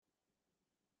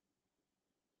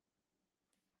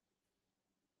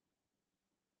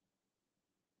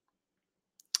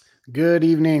Good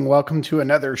evening. Welcome to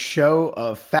another show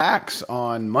of Facts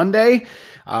on Monday.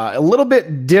 A little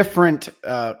bit different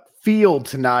field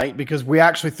tonight because we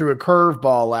actually threw a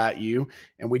curveball at you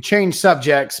and we changed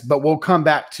subjects, but we'll come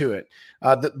back to it.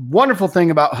 The wonderful thing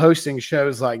about hosting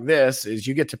shows like this is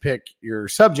you get to pick your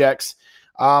subjects,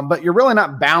 but you're really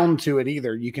not bound to it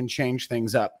either. You can change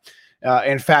things up.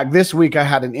 In fact, this week I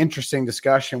had an interesting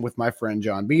discussion with my friend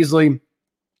John Beasley,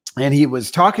 and he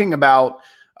was talking about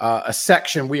a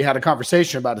section. We had a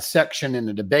conversation about a section in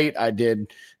a debate I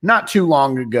did not too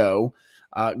long ago,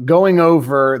 going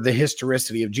over the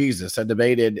historicity of Jesus. I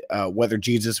debated whether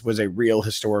Jesus was a real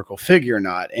historical figure or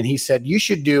not. And he said, you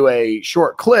should do a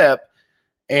short clip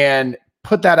and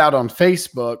put that out on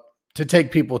Facebook to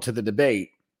take people to the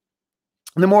debate.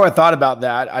 And the more I thought about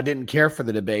that, I didn't care for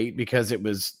the debate because it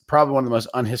was probably one of the most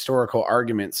unhistorical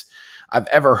arguments I've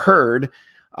ever heard.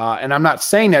 And I'm not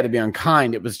saying that to be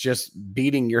unkind. It was just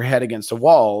beating your head against a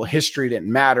wall. History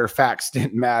didn't matter. Facts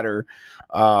didn't matter.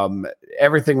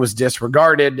 Everything was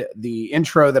disregarded. The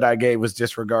intro that I gave was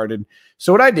disregarded.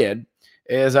 So what I did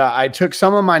is I took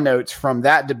some of my notes from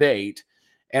that debate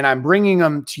and I'm bringing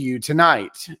them to you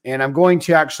tonight. And I'm going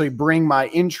to actually bring my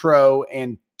intro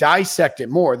and dissect it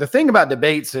more. The thing about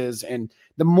debates is, and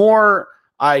the more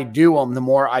I do them, the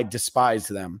more I despise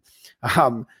them.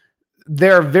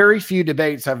 There are very few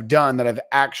debates I've done that I've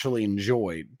actually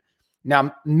enjoyed.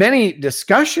 Now, many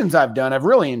discussions I've done, I've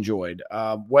really enjoyed,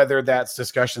 whether that's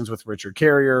discussions with Richard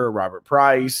Carrier or Robert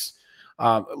Price,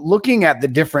 looking at the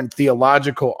different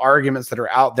theological arguments that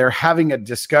are out there, having a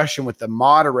discussion with the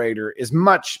moderator is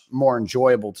much more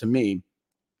enjoyable to me.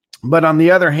 But on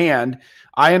the other hand,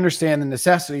 I understand the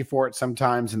necessity for it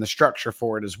sometimes and the structure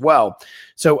for it as well.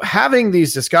 So having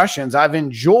these discussions, I've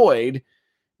enjoyed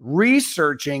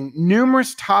researching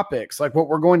numerous topics like what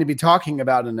we're going to be talking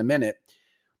about in a minute.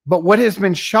 But what has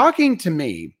been shocking to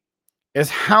me is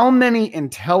how many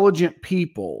intelligent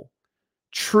people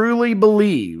truly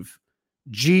believe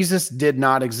Jesus did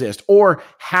not exist or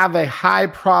have a high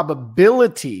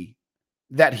probability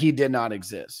that he did not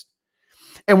exist.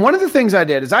 And one of the things I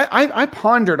did is I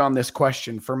pondered on this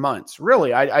question for months.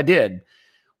 Really, I did.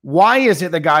 Why is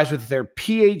it the guys with their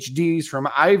PhDs from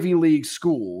Ivy League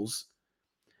schools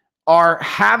are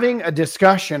having a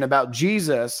discussion about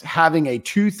Jesus having a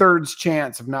 2/3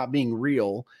 chance of not being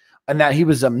real and that he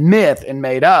was a myth and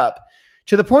made up,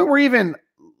 to the point where even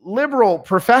liberal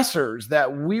professors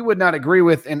that we would not agree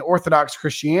with in Orthodox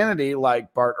Christianity,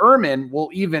 like Bart Ehrman,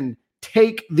 will even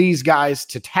take these guys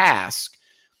to task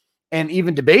and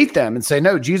even debate them and say,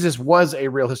 no, Jesus was a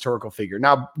real historical figure.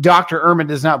 Now, Dr. Ehrman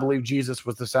does not believe Jesus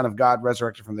was the Son of God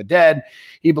resurrected from the dead.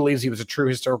 He believes he was a true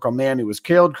historical man who was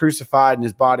killed, crucified, and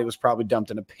his body was probably dumped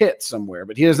in a pit somewhere.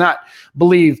 But he does not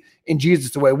believe in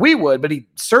Jesus the way we would, but he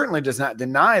certainly does not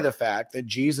deny the fact that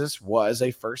Jesus was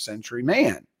a first century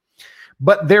man.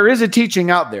 But there is a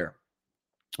teaching out there.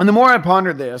 And the more I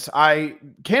pondered this, I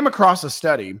came across a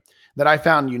study that I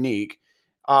found unique.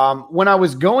 When I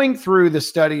was going through the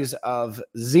studies of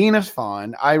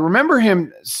Xenophon, I remember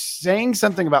him saying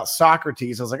something about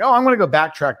Socrates. I was like, oh, I'm going to go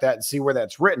backtrack that and see where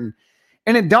that's written.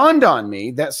 And it dawned on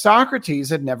me that Socrates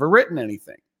had never written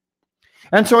anything.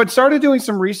 And so I started doing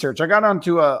some research. I got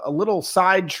onto a little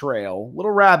side trail,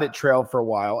 little rabbit trail for a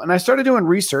while, and I started doing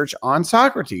research on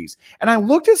Socrates. And I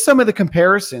looked at some of the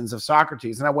comparisons of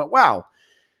Socrates, and I went, wow,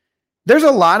 there's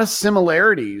a lot of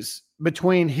similarities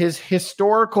between his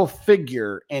historical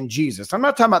figure and Jesus. I'm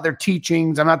not talking about their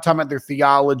teachings. I'm not talking about their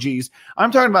theologies.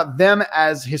 I'm talking about them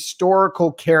as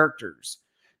historical characters,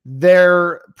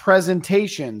 their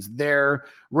presentations, their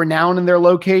renown in their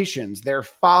locations, their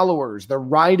followers, the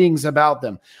writings about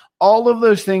them. All of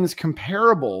those things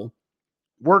comparable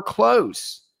were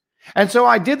close. And so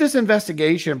I did this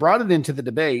investigation, brought it into the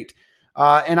debate,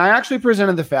 and I actually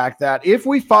presented the fact that if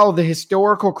we follow the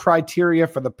historical criteria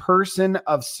for the person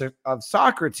of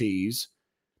Socrates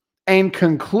and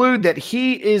conclude that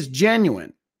he is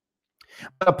genuine,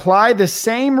 apply the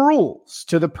same rules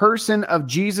to the person of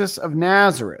Jesus of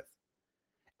Nazareth,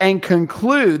 and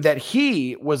conclude that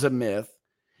he was a myth,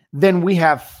 then we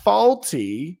have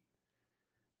faulty,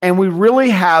 and we really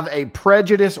have a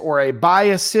prejudice or a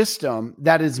bias system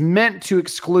that is meant to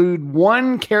exclude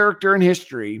one character in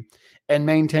history and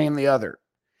maintain the other.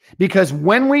 Because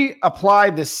when we apply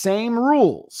the same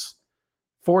rules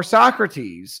for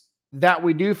Socrates that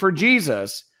we do for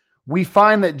Jesus, we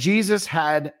find that Jesus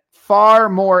had far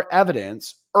more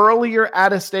evidence, earlier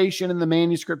attestation in the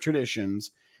manuscript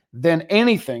traditions, than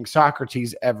anything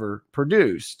Socrates ever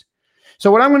produced.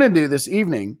 So what I'm going to do this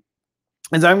evening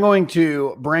is I'm going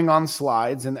to bring on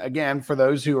slides. And again, for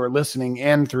those who are listening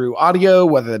in through audio,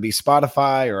 whether it be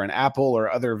Spotify or an Apple or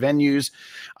other venues,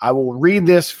 I will read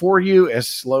this for you as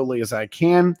slowly as I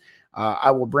can.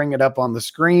 I will bring it up on the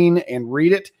screen and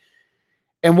read it.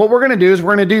 And what we're going to do is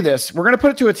we're going to do this. We're going to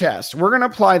put it to a test. We're going to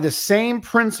apply the same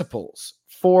principles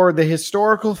for the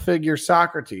historical figure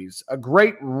Socrates, a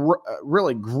great,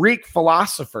 really Greek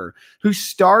philosopher who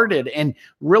started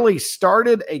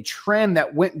a trend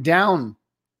that went down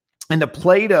into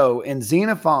Plato and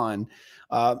Xenophon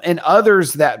and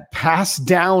others that passed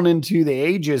down into the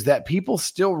ages that people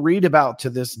still read about to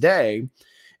this day.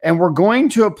 And we're going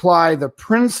to apply the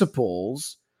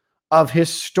principles of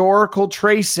historical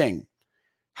tracing.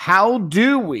 How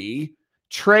do we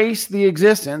trace the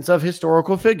existence of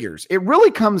historical figures? It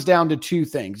really comes down to two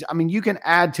things. I mean, you can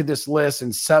add to this list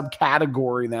and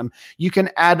subcategory them. You can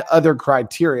add other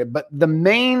criteria, but the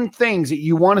main things that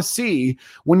you want to see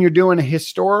when you're doing a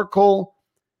historical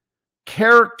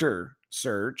character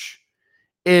search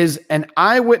is an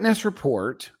eyewitness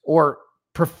report, or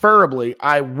preferably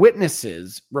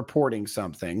eyewitnesses reporting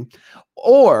something,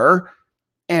 or,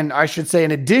 and I should say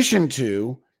in addition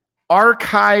to,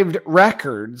 archived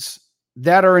records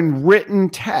that are in written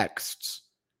texts.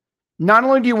 Not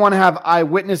only do you want to have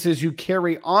eyewitnesses who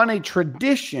carry on a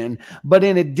tradition, but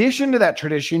in addition to that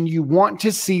tradition, you want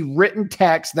to see written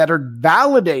texts that are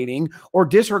validating or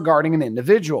disregarding an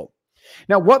individual.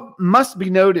 Now, what must be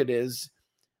noted is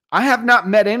I have not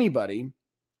met anybody,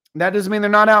 that doesn't mean they're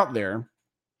not out there,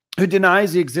 who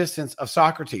denies the existence of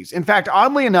Socrates. In fact,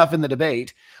 oddly enough, in the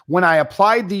debate, when I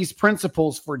applied these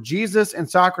principles for Jesus and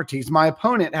Socrates, my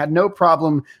opponent had no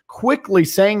problem quickly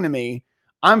saying to me,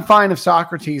 I'm fine if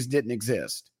Socrates didn't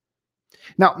exist.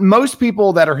 Now, most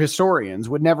people that are historians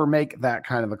would never make that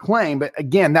kind of a claim, but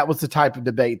again, that was the type of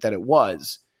debate that it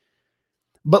was.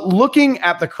 But looking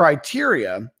at the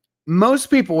criteria, most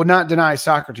people would not deny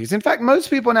Socrates. In fact, most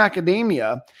people in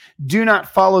academia do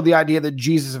not follow the idea that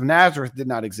Jesus of Nazareth did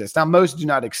not exist. Now, most do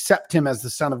not accept him as the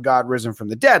Son of God risen from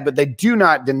the dead, but they do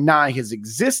not deny his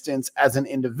existence as an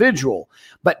individual.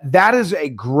 But that is a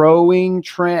growing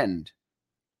trend,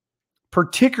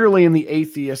 particularly in the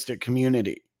atheistic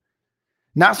community.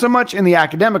 Not so much in the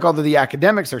academic, although the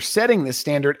academics are setting this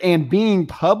standard and being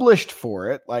published for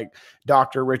it, like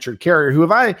Dr. Richard Carrier, who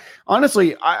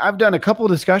I've done a couple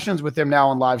of discussions with him now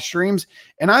on live streams,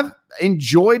 and I've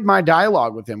enjoyed my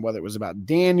dialogue with him, whether it was about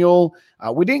Daniel.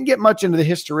 We didn't get much into the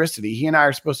historicity. He and I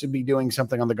are supposed to be doing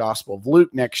something on the Gospel of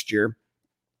Luke next year.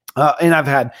 And I've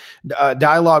had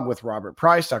dialogue with Robert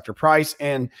Price, Dr. Price,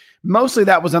 and mostly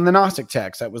that was on the Gnostic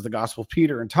text. That was the Gospel of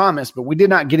Peter and Thomas, but we did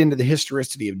not get into the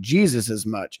historicity of Jesus as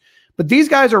much. But these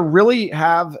guys are really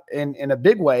have, in a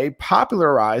big way,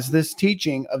 popularized this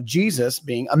teaching of Jesus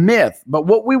being a myth. But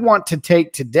what we want to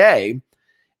take today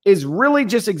is really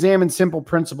just examine simple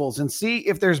principles and see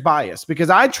if there's bias. Because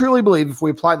I truly believe if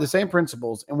we apply the same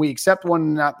principles and we accept one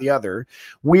and not the other,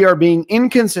 we are being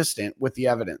inconsistent with the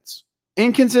evidence.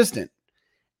 Inconsistent,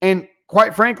 and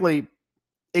quite frankly,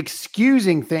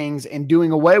 excusing things and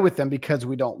doing away with them because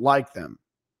we don't like them.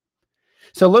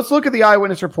 So let's look at the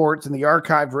eyewitness reports and the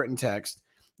archived written text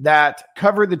that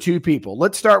cover the two people.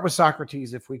 Let's start with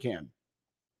Socrates if we can.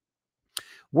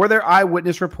 Were there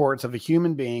eyewitness reports of a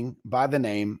human being by the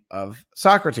name of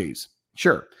Socrates?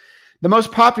 Sure. The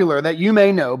most popular that you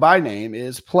may know by name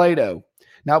is Plato.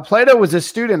 Now, Plato was a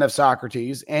student of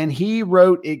Socrates, and he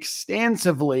wrote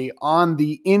extensively on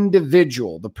the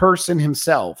individual, the person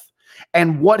himself,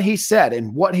 and what he said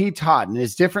and what he taught and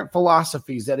his different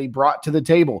philosophies that he brought to the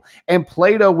table. And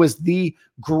Plato was the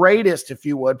greatest, if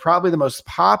you would, probably the most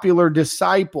popular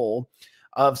disciple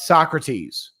of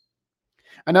Socrates.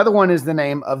 Another one is the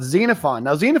name of Xenophon.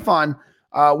 Now, Xenophon,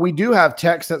 we do have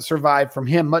texts that survive from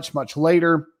him much, much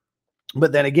later.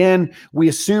 But then again, we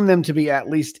assume them to be at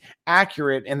least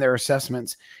accurate in their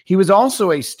assessments. He was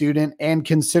also a student and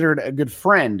considered a good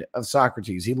friend of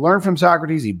Socrates. He learned from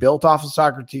Socrates. He built off of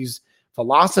Socrates'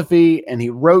 philosophy, and he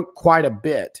wrote quite a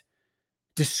bit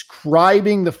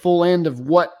describing the full end of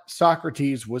what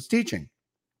Socrates was teaching.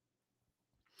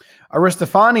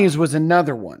 Aristophanes was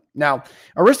another one. Now,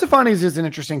 Aristophanes is an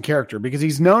interesting character because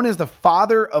he's known as the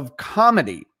father of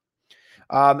comedy.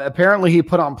 Apparently, he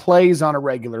put on plays on a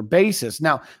regular basis.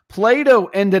 Now, Plato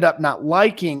ended up not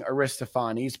liking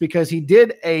Aristophanes because he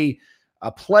did a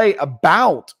play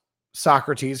about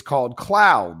Socrates called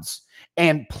Clouds.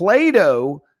 And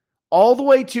Plato, all the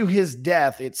way to his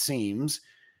death, it seems,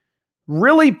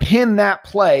 really pinned that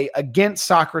play against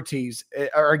Socrates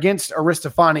or against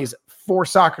Aristophanes for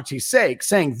Socrates' sake,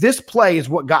 saying this play is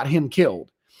what got him killed.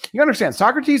 You understand,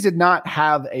 Socrates did not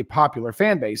have a popular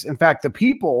fan base. In fact, the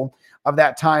people of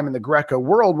that time in the Greco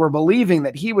world were believing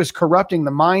that he was corrupting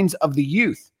the minds of the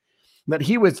youth, that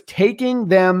he was taking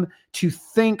them to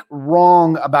think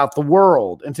wrong about the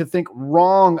world and to think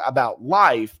wrong about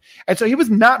life. And so he was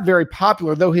not very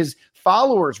popular, though his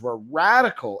followers were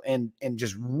radical and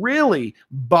just really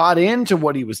bought into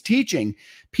what he was teaching.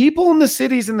 People in the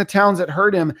cities and the towns that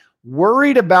heard him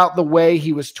worried about the way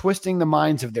he was twisting the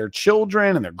minds of their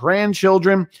children and their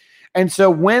grandchildren. And so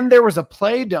when there was a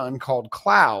play done called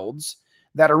Clouds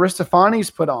that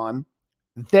Aristophanes put on,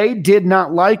 they did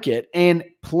not like it. And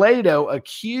Plato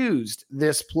accused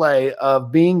this play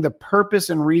of being the purpose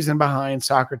and reason behind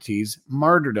Socrates'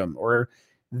 martyrdom, or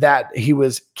that he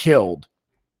was killed.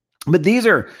 But these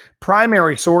are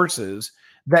primary sources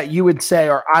that you would say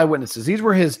are eyewitnesses. These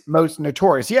were his most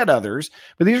notorious. He had others,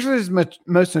 but these are his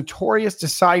most notorious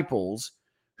disciples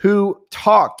who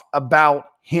talked about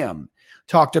him.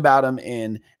 Talked about him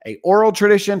in a oral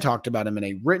tradition, talked about him in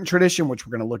a written tradition, which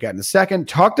we're going to look at in a second,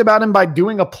 talked about him by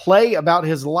doing a play about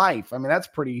his life. I mean, that's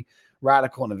pretty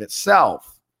radical in of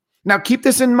itself. Now, keep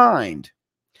this in mind.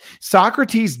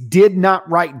 Socrates did not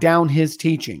write down his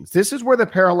teachings. This is where the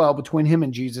parallel between him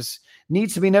and Jesus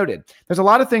needs to be noted. There's a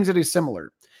lot of things that are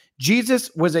similar. Jesus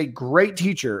was a great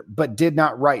teacher, but did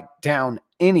not write down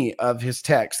any of his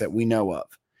texts that we know of.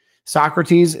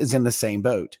 Socrates is in the same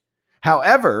boat.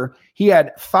 However, he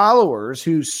had followers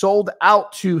who sold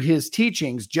out to his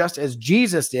teachings just as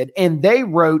Jesus did, and they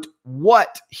wrote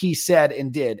what he said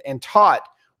and did and taught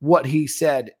what he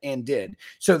said and did.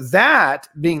 So that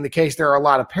being the case, there are a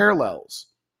lot of parallels.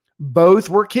 Both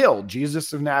were killed.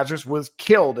 Jesus of Nazareth was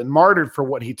killed and martyred for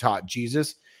what he taught.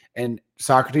 Jesus and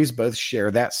Socrates both share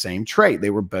that same trait.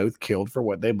 They were both killed for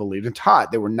what they believed and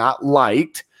taught. They were not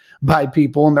liked by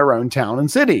people in their own town and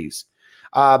cities.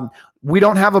 We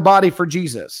don't have a body for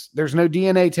Jesus. There's no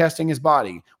DNA testing his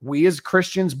body. We as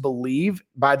Christians believe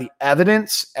by the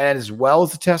evidence as well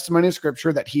as the testimony of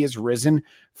Scripture that he is risen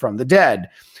from the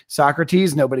dead.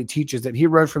 Socrates, nobody teaches that he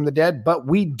rose from the dead, but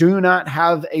we do not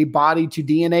have a body to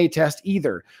DNA test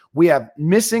either. We have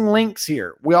missing links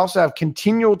here. We also have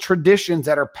continual traditions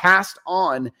that are passed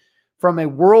on from a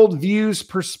worldview's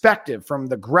perspective, from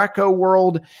the Greco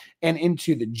world and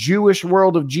into the Jewish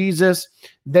world of Jesus.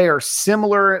 They are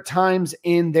similar at times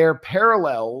in their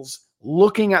parallels,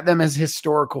 looking at them as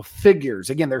historical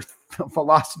figures. Again, their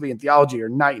philosophy and theology are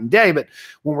night and day, but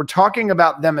when we're talking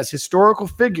about them as historical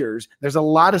figures, there's a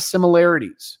lot of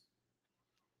similarities.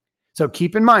 So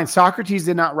keep in mind, Socrates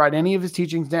did not write any of his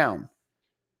teachings down.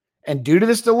 And due to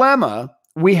this dilemma,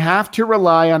 we have to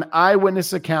rely on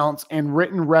eyewitness accounts and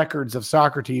written records of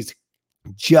Socrates,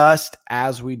 just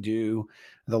as we do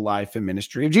the life and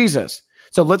ministry of Jesus.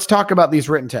 So let's talk about these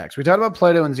written texts. We talked about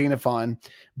Plato and Xenophon,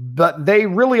 but they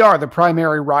really are the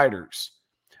primary writers.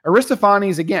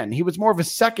 Aristophanes, again, he was more of a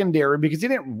secondary because he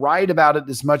didn't write about it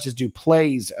as much as do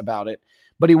plays about it,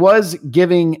 but he was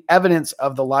giving evidence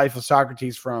of the life of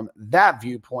Socrates from that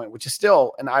viewpoint, which is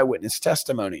still an eyewitness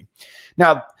testimony.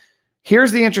 Now,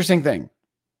 here's the interesting thing.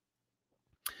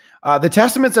 The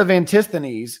testaments of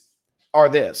Antisthenes are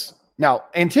this. Now,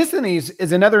 Antisthenes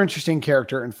is another interesting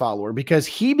character and follower because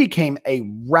he became a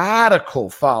radical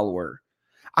follower.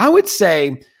 I would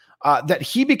say that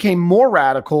he became more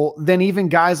radical than even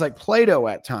guys like Plato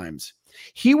at times.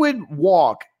 He would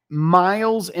walk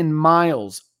miles and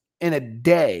miles in a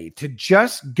day to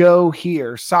just go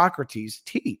hear Socrates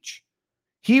teach.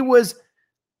 He was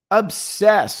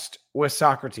obsessed with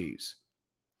Socrates.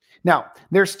 Now,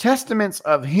 there's testaments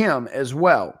of him as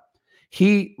well.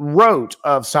 He wrote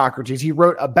of Socrates. He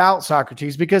wrote about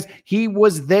Socrates because he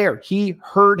was there. He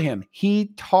heard him.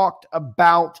 He talked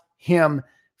about him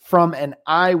from an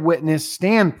eyewitness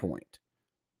standpoint.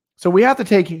 So we have to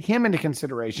take him into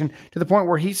consideration to the point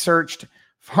where he searched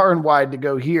far and wide to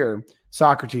go hear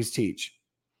Socrates teach.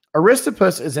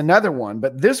 Aristippus is another one,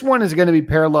 but this one is going to be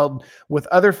paralleled with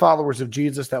other followers of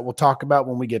Jesus that we'll talk about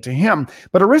when we get to him.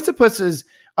 But Aristippus is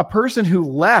a person who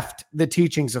left the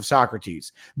teachings of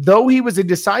Socrates. Though he was a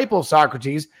disciple of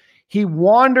Socrates, he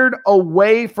wandered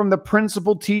away from the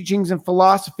principal teachings and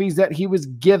philosophies that he was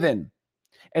given.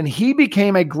 And he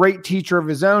became a great teacher of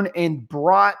his own and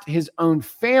brought his own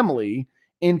family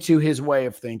into his way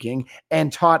of thinking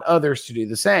and taught others to do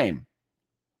the same.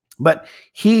 But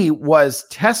he was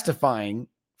testifying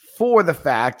for the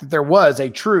fact that there was a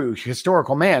true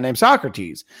historical man named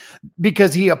Socrates,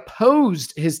 because he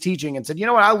opposed his teaching and said, you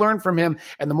know what, I learned from him,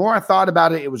 and the more I thought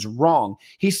about it, it was wrong.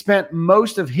 He spent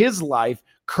most of his life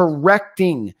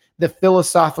correcting the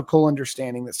philosophical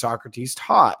understanding that Socrates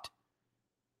taught,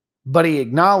 but he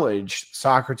acknowledged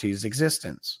Socrates'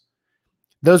 existence.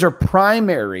 Those are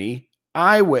primary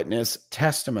eyewitness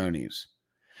testimonies.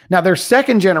 Now, there's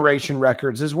second generation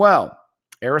records as well.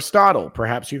 Aristotle,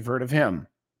 perhaps you've heard of him.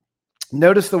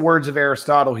 Notice the words of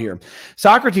Aristotle here.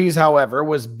 Socrates, however,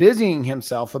 was busying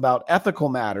himself about ethical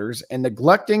matters and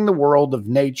neglecting the world of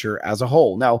nature as a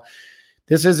whole. Now,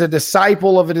 this is a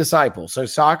disciple of a disciple. So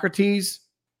Socrates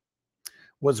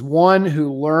was one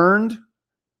who learned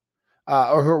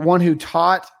or one who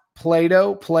taught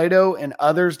Plato, and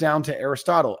others down to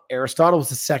Aristotle. Aristotle was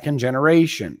the second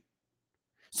generation.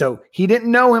 So he didn't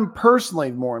know him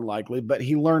personally, more than likely, but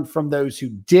he learned from those who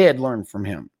did learn from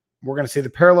him. We're going to see the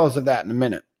parallels of that in a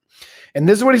minute. And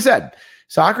this is what he said.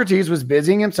 Socrates was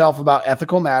busying himself about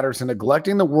ethical matters and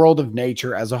neglecting the world of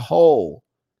nature as a whole,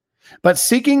 but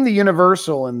seeking the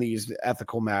universal in these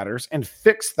ethical matters and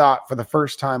fixed thought for the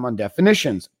first time on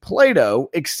definitions. Plato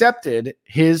accepted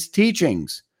his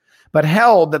teachings, but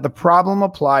held that the problem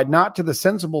applied not to the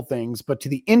sensible things, but to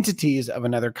the entities of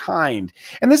another kind.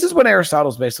 And this is what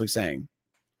Aristotle's basically saying.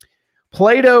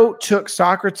 Plato took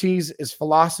Socrates'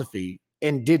 philosophy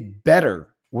and did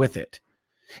better with it.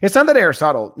 It's not that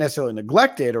Aristotle necessarily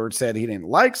neglected or said he didn't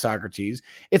like Socrates.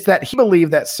 It's that he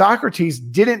believed that Socrates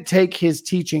didn't take his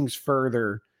teachings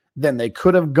further than they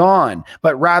could have gone,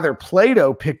 but rather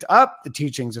Plato picked up the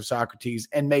teachings of Socrates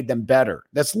and made them better.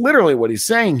 That's literally what he's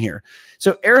saying here.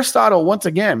 So Aristotle, once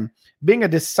again, being a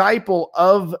disciple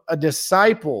of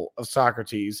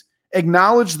Socrates,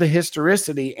 acknowledged the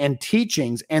historicity and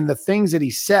teachings and the things that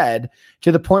he said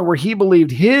to the point where he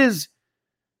believed his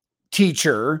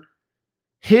teacher,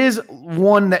 his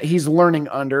one that he's learning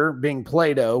under, being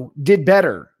Plato, did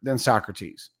better than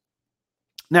Socrates.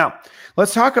 Now,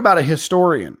 let's talk about a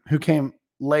historian who came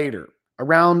later,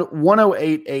 around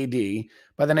 108 AD,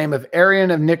 by the name of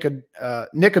Arrian of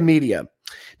Nicomedia.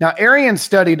 Now, Arrian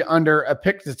studied under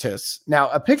Epictetus. Now,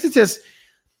 Epictetus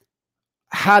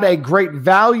had a great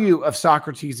value of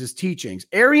Socrates' teachings.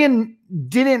 Arrian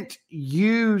didn't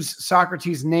use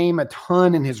Socrates' name a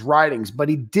ton in his writings, but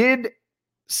he did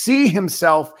see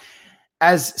himself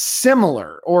as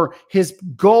similar, or his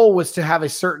goal was to have a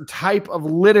certain type of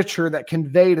literature that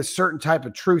conveyed a certain type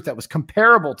of truth that was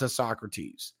comparable to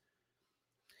Socrates.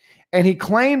 And he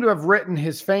claimed to have written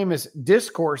his famous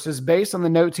discourses based on the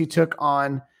notes he took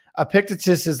on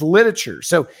Epictetus's literature.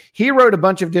 So he wrote a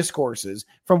bunch of discourses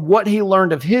from what he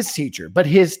learned of his teacher, but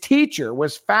his teacher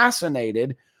was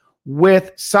fascinated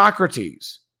with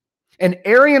Socrates. And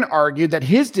Arrian argued that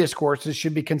his discourses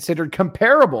should be considered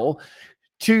comparable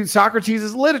to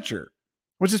Socrates' literature,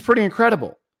 which is pretty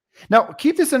incredible. Now,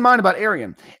 keep this in mind about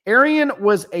Arrian. Arrian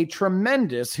was a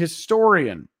tremendous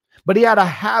historian, but he had a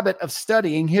habit of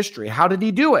studying history. How did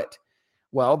he do it?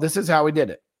 Well, this is how he did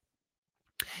it.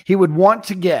 He would want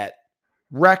to get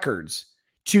records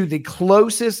to the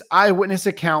closest eyewitness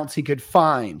accounts he could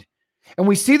find. And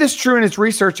we see this true in his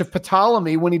research of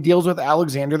Ptolemy when he deals with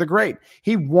Alexander the Great.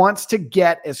 He wants to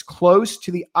get as close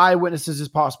to the eyewitnesses as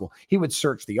possible. He would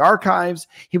search the archives.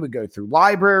 He would go through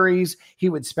libraries. He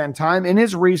would spend time in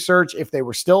his research, if they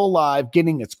were still alive,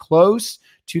 getting as close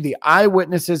to the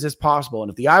eyewitnesses as possible. And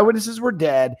if the eyewitnesses were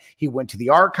dead, he went to the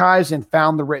archives and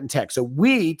found the written text. So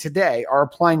we today are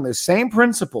applying those same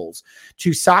principles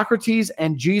to Socrates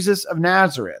and Jesus of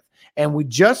Nazareth. And we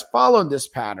just followed this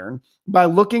pattern by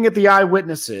looking at the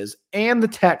eyewitnesses and the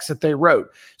texts that they wrote.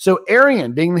 So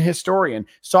Arrian, being the historian,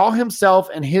 saw himself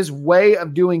and his way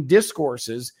of doing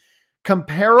discourses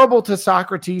comparable to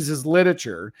Socrates'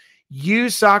 literature,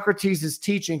 used Socrates'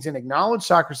 teachings and acknowledged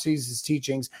Socrates'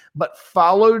 teachings, but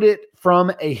followed it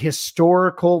from a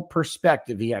historical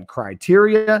perspective. He had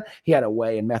criteria, he had a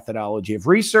way and methodology of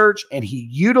research, and he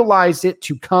utilized it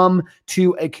to come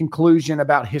to a conclusion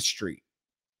about history.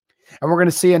 And we're going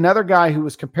to see another guy who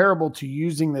was comparable to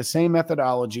using the same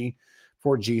methodology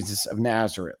for Jesus of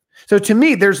Nazareth. So to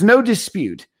me, there's no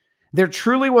dispute. There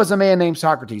truly was a man named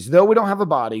Socrates. Though we don't have a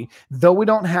body, though we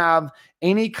don't have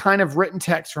any kind of written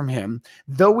text from him,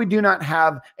 though we do not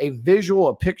have a visual,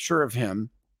 a picture of him,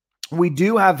 we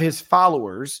do have his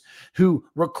followers who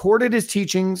recorded his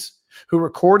teachings, who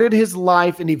recorded his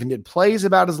life and even did plays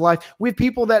about his life. We have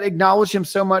people that acknowledge him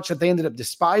so much that they ended up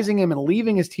despising him and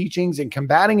leaving his teachings and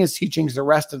combating his teachings the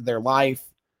rest of their life,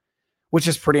 which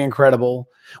is pretty incredible.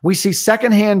 We see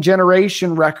secondhand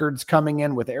generation records coming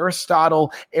in with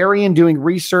Aristotle, Arrian doing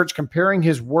research, comparing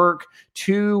his work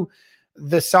to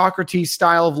the Socrates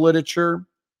style of literature.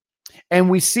 And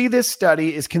we see this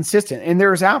study is consistent. And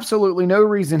there is absolutely no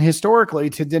reason historically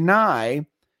to deny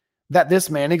that this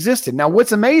man existed. Now,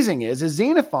 what's amazing is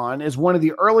Xenophon is one of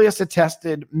the earliest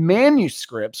attested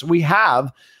manuscripts we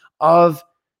have of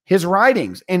his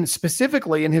writings, and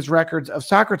specifically in his records of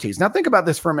Socrates. Now, think about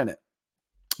this for a minute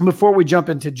before we jump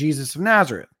into Jesus of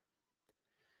Nazareth.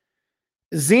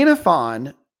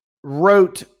 Xenophon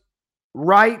wrote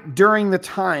right during the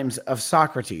times of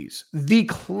Socrates. The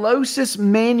closest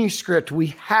manuscript we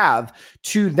have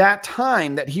to that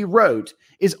time that he wrote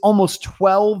is almost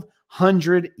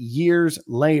 1,200 years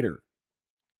later.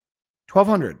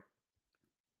 1,200.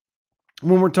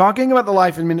 When we're talking about the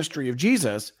life and ministry of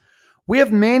Jesus, we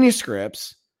have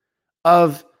manuscripts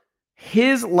of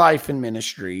his life and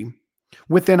ministry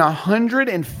within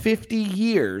 150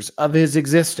 years of his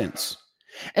existence.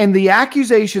 And the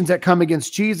accusations that come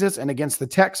against Jesus and against the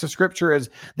text of Scripture is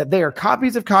that they are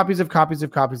copies of copies of copies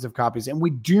of copies of copies. And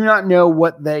we do not know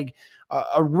what they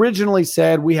originally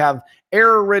said. We have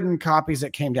error-ridden copies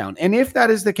that came down. And if that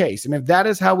is the case, and if that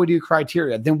is how we do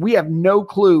criteria, then we have no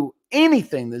clue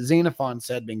anything that Xenophon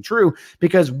said being true,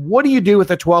 because what do you do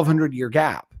with a 1,200-year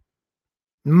gap?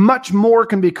 Much more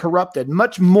can be corrupted.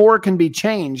 Much more can be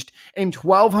changed in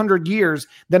 1,200 years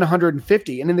than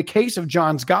 150. And in the case of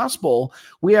John's gospel,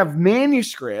 we have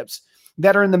manuscripts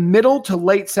that are in the middle to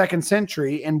late 2nd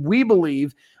century. And we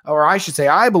believe, or I should say,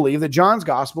 I believe that John's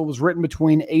gospel was written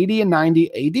between 80 and 90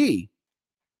 AD.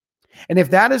 And if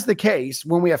that is the case,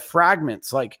 when we have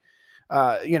fragments like,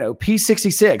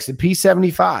 P66 and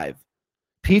P75,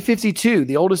 P52,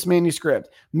 the oldest manuscript,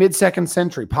 mid-2nd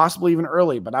century, possibly even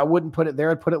early, but I wouldn't put it there.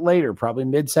 I'd put it later, probably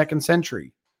mid-2nd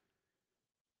century.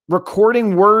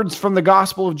 Recording words from the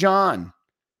Gospel of John,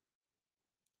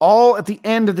 all at the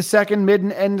end of the mid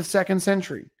and end of 2nd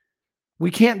century.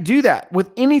 We can't do that with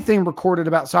anything recorded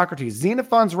about Socrates.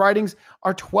 Xenophon's writings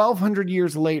are 1,200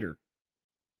 years later,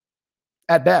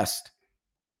 at best.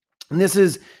 And this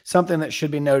is something that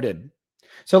should be noted.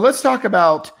 So let's talk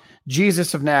about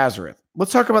Jesus of Nazareth.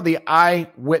 Let's talk about the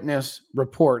eyewitness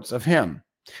reports of him.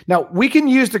 Now, we can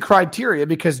use the criteria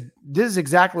because this is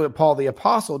exactly what Paul the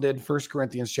Apostle did in 1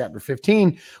 Corinthians chapter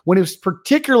 15, when he was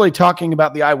particularly talking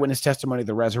about the eyewitness testimony of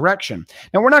the resurrection.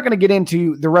 Now, we're not going to get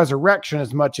into the resurrection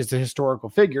as much as the historical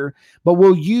figure, but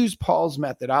we'll use Paul's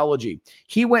methodology.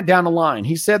 He went down the line.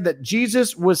 He said that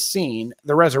Jesus was seen,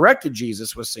 the resurrected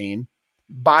Jesus was seen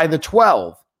by the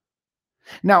 12.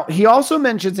 Now, he also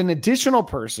mentions an additional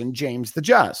person, James the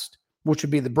Just, which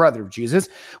would be the brother of Jesus,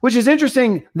 which is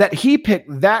interesting that he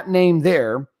picked that name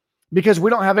there because we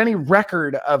don't have any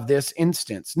record of this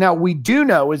instance. Now, we do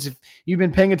know, as if you've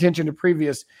been paying attention to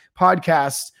previous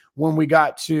podcasts, when we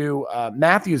got to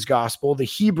Matthew's gospel, the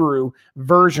Hebrew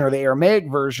version or the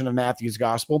Aramaic version of Matthew's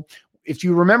gospel, if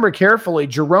you remember carefully,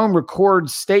 Jerome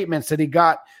records statements that he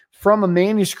got from a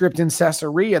manuscript in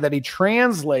Caesarea that he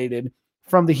translated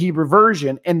from the Hebrew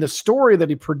version, and the story that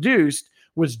he produced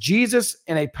was Jesus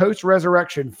in a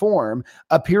post-resurrection form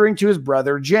appearing to his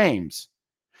brother James.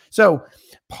 So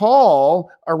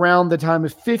Paul, around the time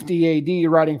of 50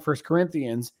 AD, writing 1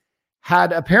 Corinthians,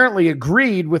 had apparently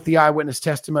agreed with the eyewitness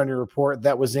testimony report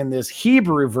that was in this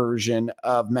Hebrew version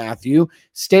of Matthew,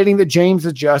 stating that James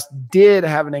the Just did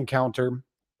have an encounter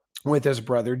with his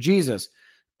brother Jesus.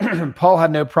 Paul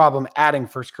had no problem adding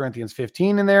 1 Corinthians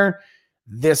 15 in there,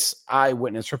 this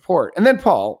eyewitness report. And then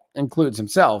Paul includes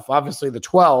himself, obviously the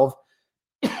 12,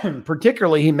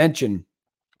 particularly he mentioned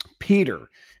Peter,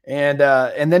 and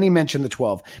then he mentioned the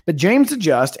 12, but James the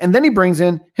Just, and then he brings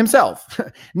in himself.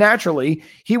 Naturally,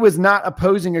 he was not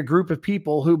opposing a group of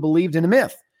people who believed in a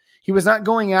myth. He was not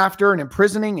going after and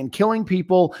imprisoning and killing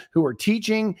people who were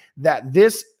teaching that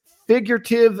this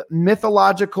figurative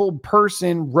mythological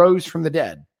person rose from the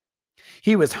dead.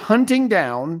 He was hunting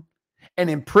down and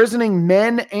imprisoning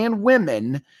men and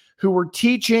women who were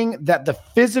teaching that the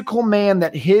physical man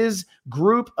that his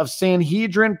group of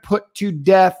Sanhedrin put to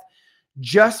death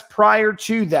just prior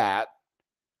to that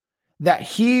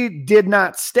he did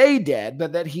not stay dead,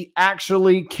 but that he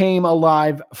actually came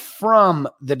alive from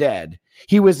the dead.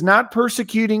 He was not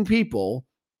persecuting people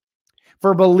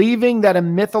for believing that a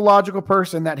mythological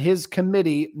person that his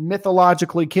committee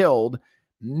mythologically killed,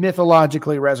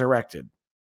 mythologically resurrected.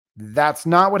 That's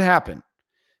not what happened.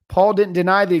 Paul didn't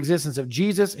deny the existence of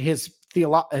Jesus. His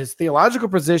theological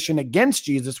position against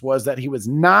Jesus was that he was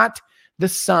not the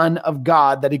Son of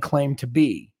God that he claimed to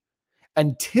be,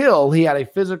 until he had a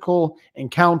physical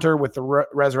encounter with the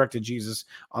resurrected Jesus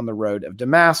on the road of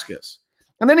Damascus.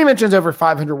 And then he mentions over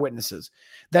 500 witnesses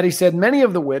that he said, many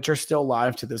of the which are still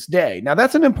alive to this day. Now,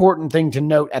 that's an important thing to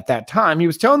note at that time. He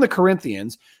was telling the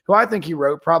Corinthians, who I think he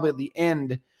wrote probably at the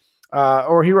end,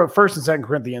 or he wrote 1st and 2nd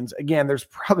Corinthians. Again, there's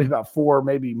probably about 4,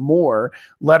 maybe more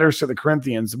letters to the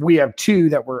Corinthians. We have 2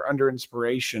 that were under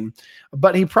inspiration,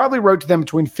 but he probably wrote to them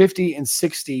between 50 and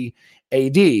 60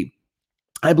 AD.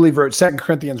 I believe wrote 2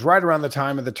 Corinthians right around the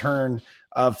time of the turn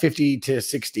of 50 to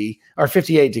 60, or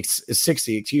 58 to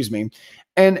 60, excuse me.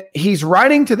 And he's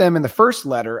writing to them in the first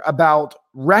letter about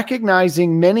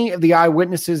recognizing many of the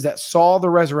eyewitnesses that saw the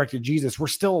resurrected Jesus were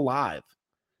still alive.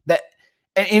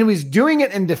 And he was doing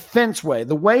it in defense way.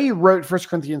 The way he wrote 1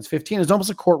 Corinthians 15 is almost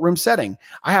a courtroom setting.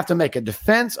 I have to make a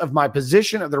defense of my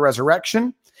position of the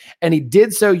resurrection. And he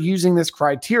did so using this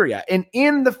criteria. And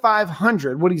in the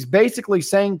 500, what he's basically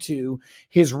saying to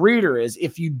his reader is,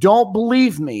 if you don't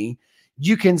believe me,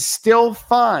 you can still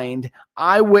find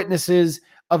eyewitnesses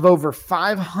of over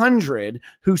 500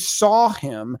 who saw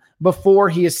him before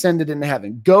he ascended into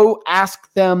heaven. Go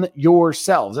ask them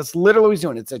yourselves. That's literally what he's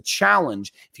doing. It's a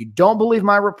challenge. If you don't believe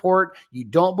my report, you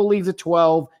don't believe the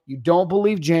 12, you don't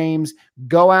believe James,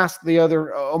 go ask the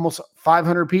other almost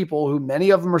 500 people who many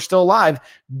of them are still alive.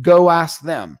 Go ask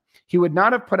them. He would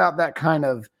not have put out that kind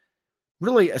of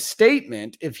really a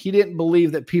statement if he didn't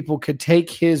believe that people could take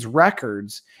his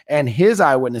records and his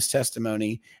eyewitness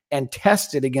testimony and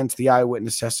test it against the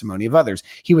eyewitness testimony of others.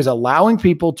 He was allowing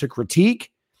people to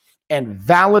critique and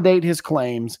validate his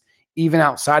claims, even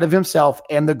outside of himself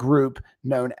and the group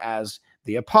known as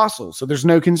the apostles. So there's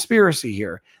no conspiracy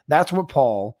here. That's what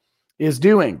Paul is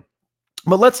doing.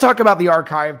 But let's talk about the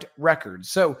archived records.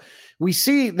 So we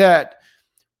see that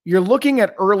you're looking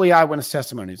at early eyewitness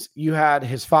testimonies. You had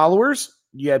his followers,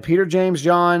 you had Peter, James,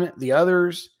 John, the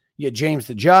others, you had James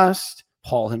the Just,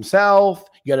 Paul himself.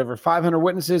 You had over 500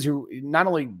 witnesses who not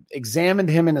only examined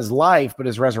him in his life, but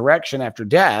his resurrection after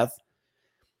death.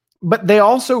 But they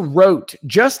also wrote,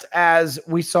 just as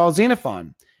we saw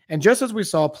Xenophon and just as we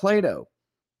saw Plato,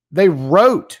 they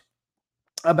wrote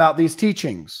about these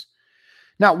teachings.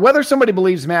 Now, whether somebody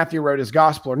believes Matthew wrote his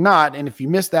gospel or not, and if you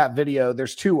missed that video,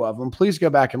 there's two of them. Please go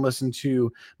back and listen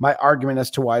to my argument as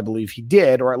to why I believe he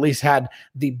did, or at least had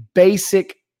the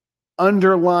basic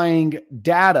underlying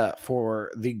data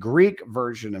for the Greek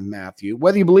version of Matthew.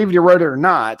 Whether you believe he wrote it or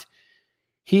not,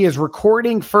 he is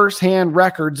recording firsthand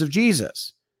records of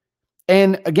Jesus.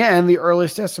 And again, the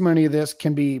earliest testimony of this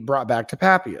can be brought back to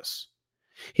Papias.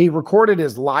 He recorded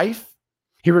his life.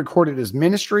 He recorded his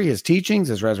ministry, his teachings,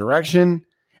 his resurrection.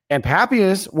 And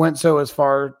Papias went so as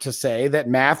far to say that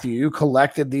Matthew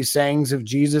collected these sayings of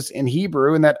Jesus in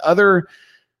Hebrew and that other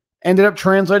ended up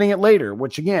translating it later,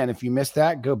 which again, if you missed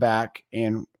that, go back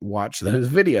and watch those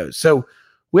videos. So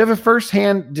we have a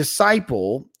firsthand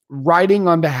disciple writing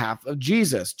on behalf of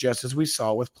Jesus, just as we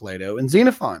saw with Plato and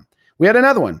Xenophon. We had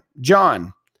another one,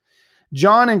 John.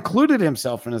 John included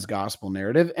himself in his gospel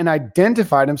narrative and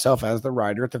identified himself as the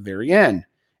writer at the very end.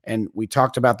 And we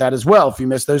talked about that as well. If you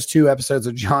missed those two episodes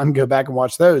of John, go back and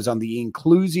watch those on the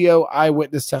Inclusio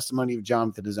eyewitness testimony of John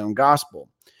within his own gospel.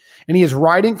 And he is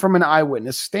writing from an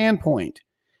eyewitness standpoint.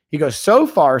 He goes so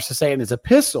far as to say in his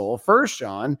epistle, 1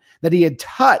 John, that he had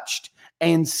touched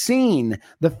and seen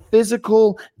the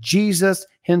physical Jesus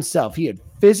himself. He had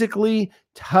physically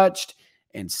touched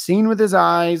and seen with his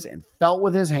eyes and felt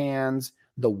with his hands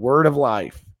the word of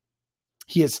life.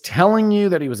 He is telling you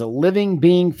that he was a living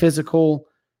being, physical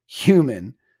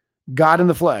human, God in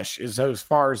the flesh, is as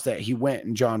far as that he went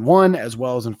in John 1 as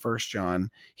well as in 1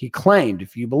 John. He claimed,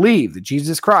 if you believe that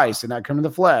Jesus Christ did not come in the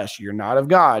flesh, you're not of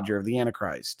God, you're of the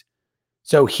Antichrist.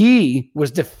 So he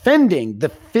was defending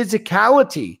the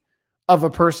physicality of a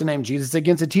person named Jesus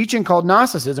against a teaching called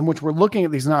Gnosticism, which we're looking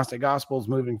at these Gnostic Gospels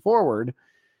moving forward,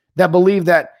 that believe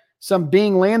that some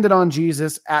being landed on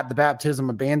Jesus at the baptism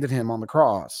abandoned him on the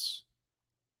cross.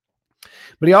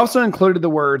 But he also included the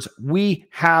words, "we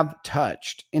have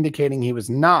touched," indicating he was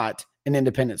not an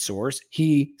independent source.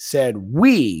 He said,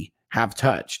 "we have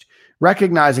touched,"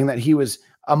 recognizing that he was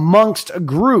amongst a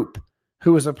group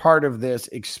who was a part of this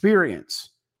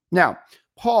experience. Now,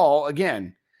 Paul,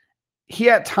 again, he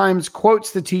at times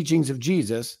quotes the teachings of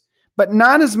Jesus, but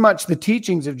not as much the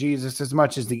teachings of Jesus as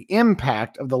much as the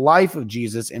impact of the life of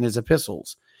Jesus in his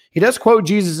epistles. He does quote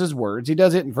Jesus's words. He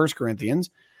does it in 1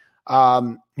 Corinthians.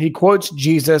 He quotes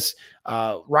Jesus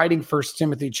writing 1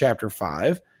 Timothy chapter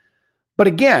 5. But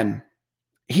again,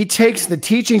 he takes the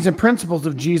teachings and principles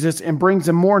of Jesus and brings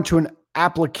them more into an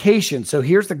application. So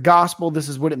here's the gospel. This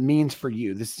is what it means for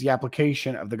you. This is the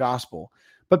application of the gospel.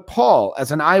 But Paul,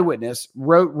 as an eyewitness,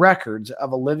 wrote records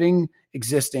of a living,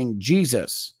 existing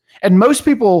Jesus. And most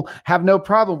people have no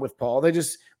problem with Paul. They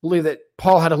just believe that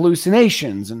Paul had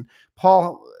hallucinations and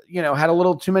Paul, had a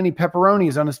little too many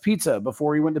pepperonis on his pizza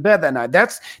before he went to bed that night.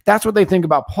 That's what they think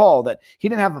about Paul, that he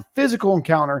didn't have a physical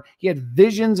encounter. He had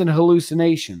visions and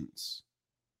hallucinations.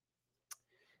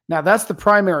 Now, that's the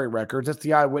primary records. That's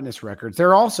the eyewitness records. There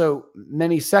are also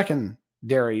many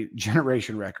secondary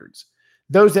generation records,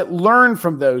 those that learn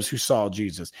from those who saw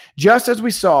Jesus. Just as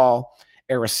we saw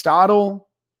Aristotle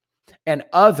and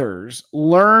others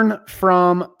learn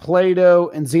from Plato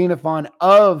and Xenophon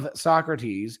of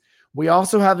Socrates, We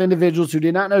also have individuals who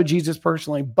did not know Jesus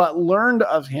personally, but learned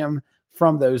of him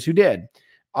from those who did.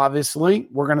 Obviously,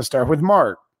 we're going to start with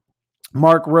Mark.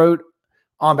 Mark wrote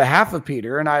on behalf of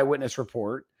Peter an eyewitness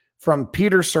report from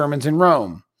Peter's sermons in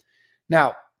Rome.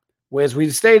 Now, as we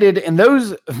stated in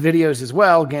those videos as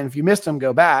well, again, if you missed them,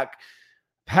 go back.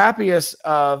 Papias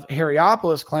of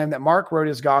Hierapolis claimed that Mark wrote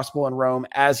his gospel in Rome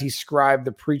as he scribed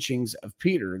the preachings of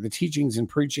Peter, the teachings and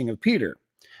preaching of Peter.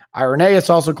 Irenaeus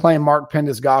also claimed Mark penned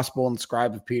his gospel and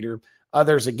scribe of Peter.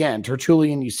 Others, again,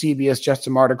 Tertullian, Eusebius,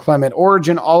 Justin Martyr, Clement,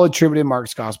 Origen, all attributed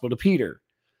Mark's gospel to Peter.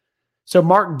 So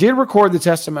Mark did record the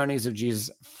testimonies of Jesus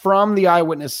from the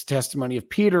eyewitness testimony of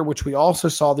Peter, which we also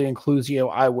saw the inclusio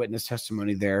eyewitness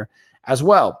testimony there as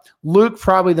well. Luke,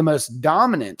 probably the most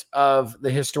dominant of the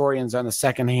historians on the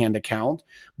secondhand account,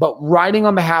 but writing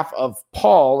on behalf of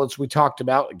Paul, as we talked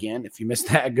about, again, if you missed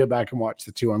that, go back and watch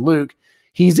the 2 on Luke.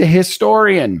 He's a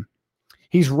historian.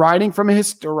 He's writing from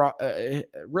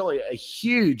really a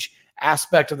huge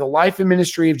aspect of the life and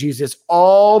ministry of Jesus,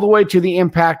 all the way to the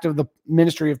impact of the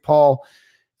ministry of Paul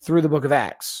through the book of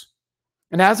Acts.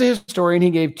 And as a historian, he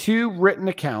gave 2 written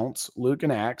accounts, Luke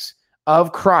and Acts,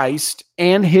 of Christ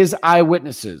and his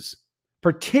eyewitnesses,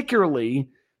 particularly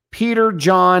Peter,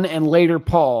 John, and later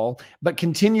Paul, but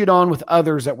continued on with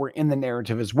others that were in the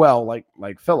narrative as well,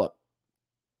 like Philip.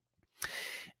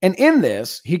 And in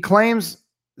this, he claims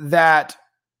that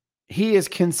he is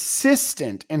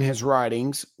consistent in his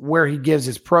writings where he gives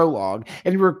his prologue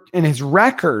and in his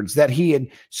records that he had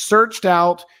searched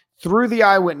out through the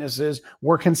eyewitnesses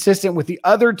were consistent with the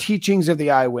other teachings of the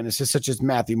eyewitnesses, such as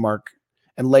Matthew, Mark,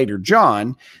 and later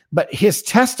John. But his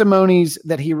testimonies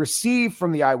that he received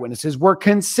from the eyewitnesses were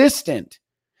consistent,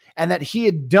 and that he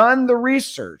had done the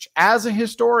research as a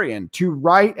historian to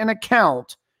write an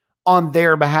account on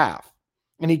their behalf.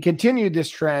 And he continued this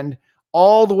trend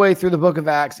all the way through the book of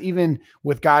Acts, even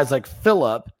with guys like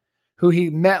Philip, who he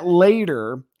met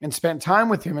later and spent time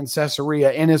with him in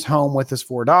Caesarea in his home with his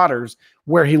 4 daughters,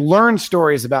 where he learned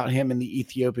stories about him and the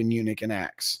Ethiopian eunuch in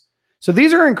Acts. So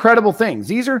these are incredible things.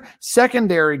 These are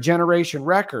secondary generation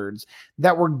records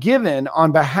that were given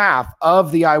on behalf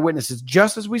of the eyewitnesses,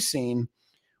 just as we've seen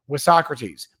with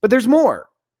Socrates. But there's more.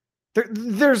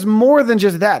 There's more than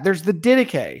just that. There's the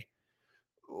Didache,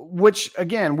 which,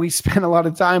 again, we spent a lot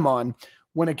of time on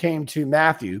when it came to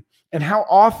Matthew and how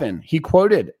often he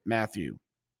quoted Matthew.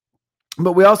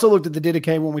 But we also looked at the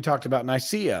Didache when we talked about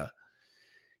Nicaea.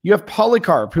 You have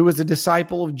Polycarp, who was a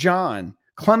disciple of John.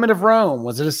 Clement of Rome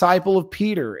was a disciple of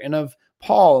Peter and of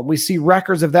Paul. We see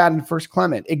records of that in 1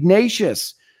 Clement.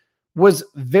 Ignatius was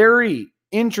very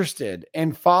interested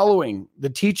in following the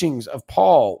teachings of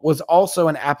Paul, was also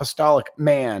an apostolic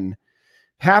man.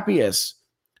 Papias,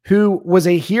 who was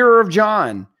a hearer of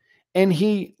John, and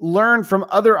he learned from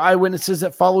other eyewitnesses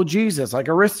that followed Jesus, like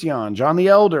Aristion, John the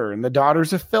Elder, and the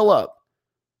daughters of Philip,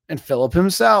 and Philip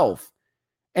himself.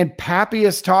 And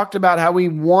Papias talked about how he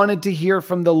wanted to hear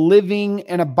from the living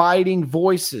and abiding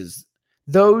voices,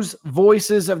 those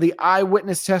voices of the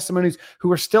eyewitness testimonies who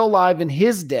were still alive in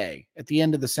his day at the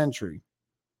end of the century,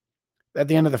 at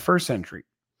the end of the 1st century.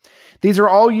 These are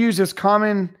all used as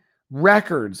common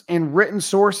records and written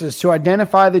sources to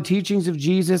identify the teachings of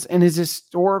Jesus and his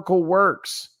historical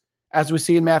works, as we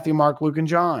see in Matthew, Mark, Luke, and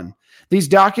John. These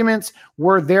documents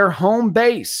were their home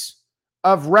base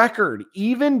of record,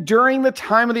 even during the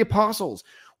time of the apostles.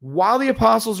 While the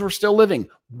apostles were still living,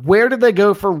 where did they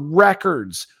go for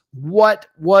records? What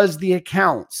was the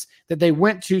accounts that they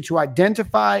went to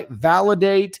identify,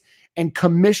 validate, and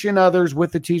commission others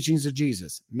with the teachings of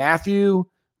Jesus? Matthew,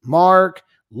 Mark,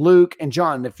 Luke, and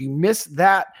John. And if you missed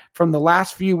that from the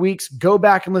last few weeks, go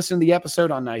back and listen to the episode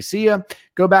on Nicaea.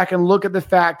 Go back and look at the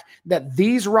fact that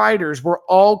these writers were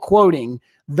all quoting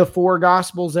the 4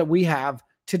 gospels that we have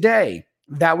today.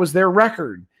 That was their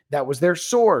record. That was their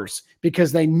source,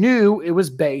 because they knew it was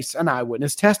based on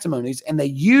eyewitness testimonies, and they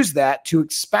used that to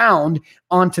expound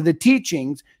onto the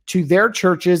teachings to their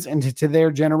churches and to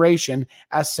their generation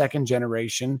as 2nd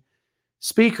generation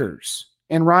speakers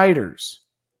and writers.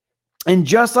 And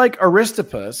just like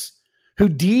Aristippus, who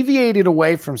deviated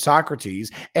away from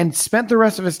Socrates and spent the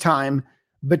rest of his time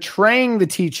betraying the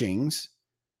teachings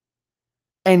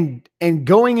and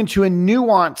going into a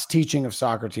nuanced teaching of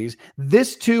Socrates,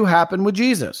 this too happened with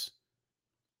Jesus.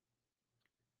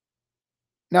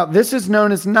 Now, this is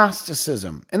known as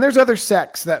Gnosticism, and there's other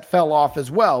sects that fell off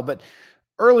as well, but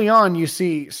early on you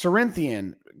see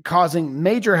Cerinthian causing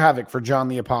major havoc for John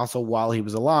the Apostle while he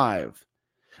was alive.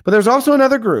 But there's also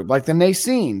another group, like the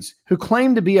Nacenes, who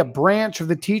claim to be a branch of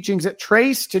the teachings that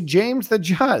trace to James the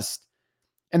Just,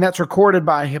 and that's recorded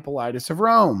by Hippolytus of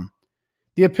Rome.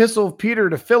 The epistle of Peter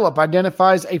to Philip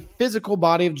identifies a physical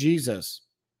body of Jesus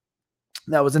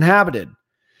that was inhabited.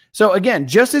 So again,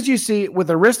 just as you see with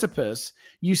Aristippus,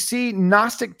 you see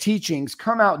Gnostic teachings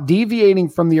come out deviating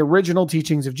from the original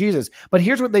teachings of Jesus. But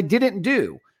here's what they didn't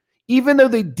do. Even though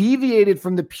they deviated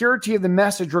from the purity of the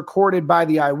message recorded by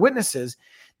the eyewitnesses,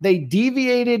 they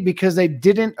deviated because they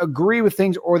didn't agree with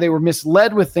things or they were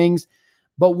misled with things.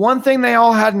 But one thing they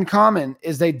all had in common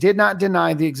is they did not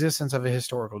deny the existence of a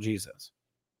historical Jesus.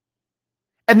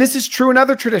 And this is true in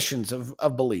other traditions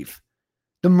of belief.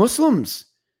 The Muslims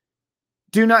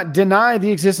do not deny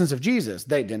the existence of Jesus.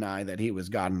 They deny that he was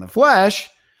God in the flesh.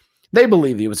 They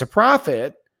believe he was a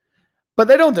prophet, but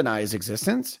they don't deny his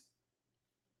existence.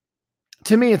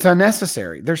 To me, it's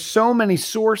unnecessary. There's so many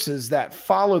sources that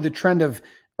follow the trend of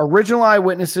original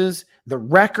eyewitnesses, the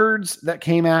records that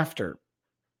came after.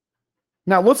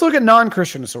 Now, let's look at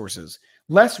non-Christian sources,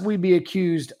 lest we be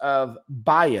accused of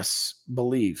bias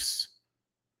beliefs.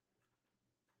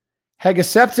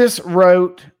 Hegesippus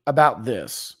wrote about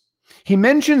this. He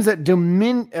mentions that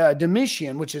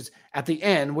Domitian, which is at the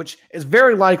end, which is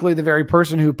very likely the very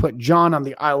person who put John on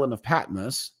the island of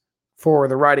Patmos for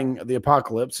the writing of the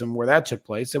Apocalypse and where that took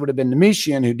place, it would have been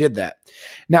Domitian who did that.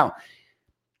 Now,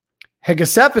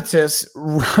 Hegesippus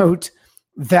wrote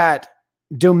that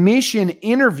Domitian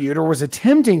interviewed or was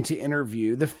attempting to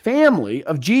interview the family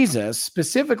of Jesus,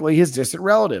 specifically his distant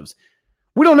relatives.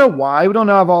 We don't know why. We don't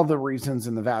know of all the reasons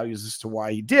and the values as to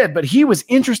why he did, but he was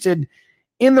interested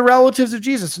in the relatives of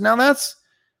Jesus. Now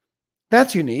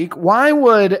that's unique. Why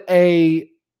would a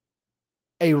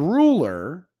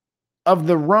ruler of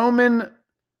the Roman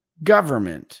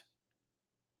government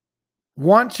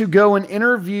want to go and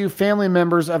interview family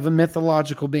members of a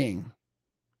mythological being?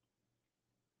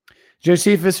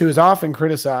 Josephus, who is often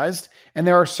criticized, and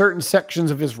there are certain sections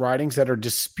of his writings that are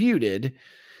disputed.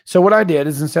 So what I did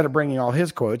is, instead of bringing all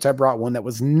his quotes, I brought one that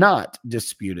was not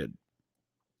disputed.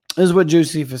 This is what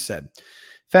Josephus said.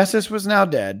 Festus was now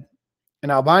dead,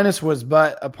 and Albinus was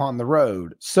but upon the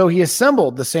road. So he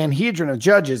assembled the Sanhedrin of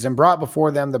judges and brought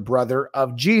before them the brother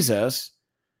of Jesus,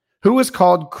 who was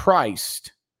called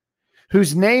Christ,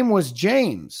 whose name was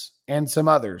James, and some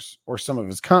others, or some of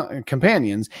his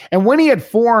companions. And when he had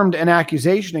formed an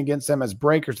accusation against them as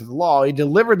breakers of the law, he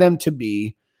delivered them to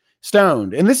be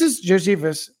stoned. And this is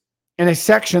Josephus in a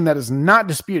section that is not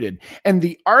disputed. And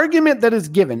the argument that is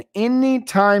given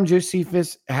anytime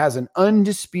Josephus has an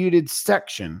undisputed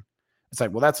section, it's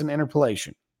like, well, that's an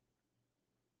interpolation.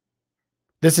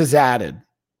 This is added.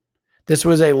 This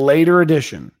was a later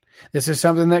addition. This is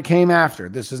something that came after.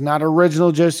 This is not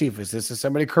original Josephus. This is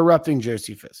somebody corrupting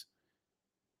Josephus.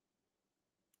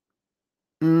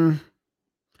 The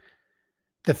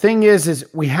thing is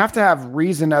we have to have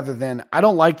reason other than, I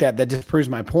don't like that disproves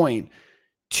my point,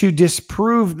 to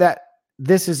disprove that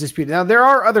this is disputed. Now, there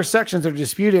are other sections that are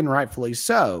disputed, and rightfully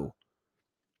so.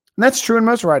 And that's true in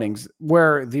most writings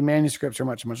where the manuscripts are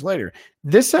much, much later.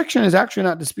 This section is actually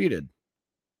not disputed.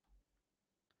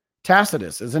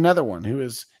 Tacitus is another one who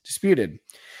is disputed.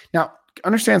 Now,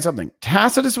 understand something.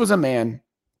 Tacitus was a man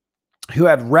who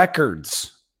had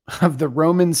records of the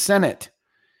Roman Senate.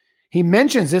 He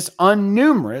mentions this on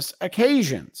numerous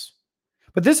occasions.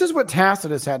 But this is what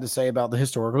Tacitus had to say about the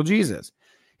historical Jesus.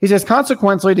 He says,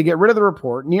 consequently, to get rid of the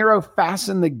report, Nero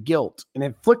fastened the guilt and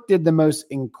inflicted the most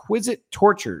exquisite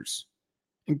tortures.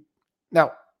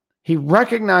 Now, he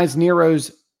recognized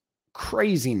Nero's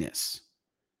craziness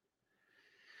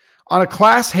on a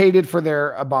class hated for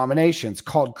their abominations,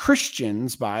 called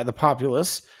Christians by the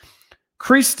populace.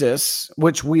 Christus,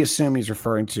 which we assume he's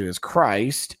referring to as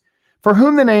Christ, for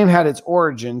whom the name had its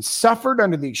origin, suffered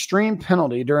under the extreme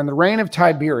penalty during the reign of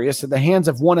Tiberius at the hands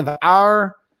of one of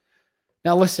our...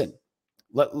 Now listen,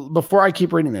 before I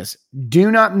keep reading this,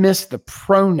 do not miss the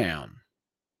pronoun.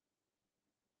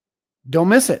 Don't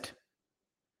miss it.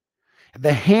 At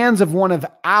the hands of one of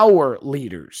our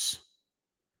leaders,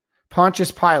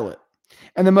 Pontius Pilate.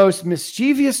 And the most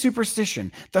mischievous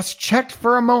superstition, thus checked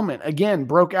for a moment, again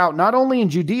broke out not only in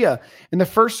Judea, in the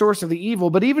first source of the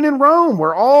evil, but even in Rome,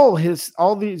 where all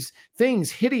these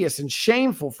things hideous and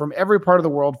shameful from every part of the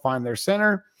world find their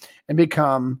center and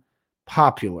become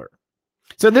popular.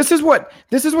 So this is what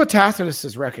Tacitus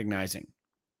is recognizing.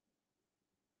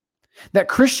 That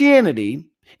Christianity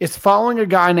is following a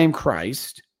guy named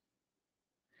Christ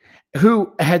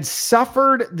who had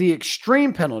suffered the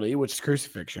extreme penalty, which is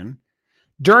crucifixion,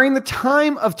 during the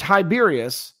time of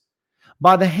Tiberius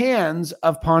by the hands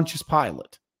of Pontius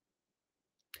Pilate.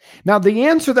 Now, the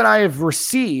answer that I have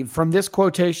received from this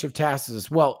quotation of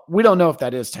Tacitus, well, we don't know if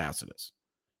that is Tacitus.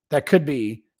 That could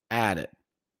be added.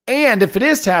 And if it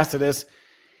is Tacitus,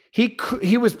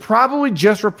 He was probably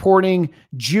just reporting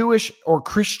Jewish or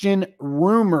Christian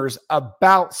rumors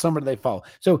about somebody they follow.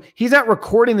 So he's not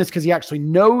recording this because he actually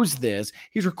knows this.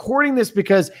 He's recording this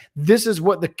because this is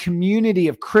what the community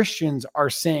of Christians are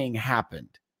saying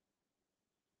happened.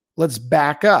 Let's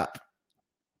back up.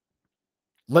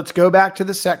 Let's go back to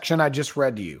the section I just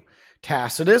read to you.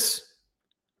 Tacitus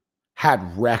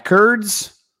had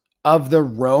records of the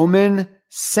Roman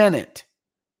Senate.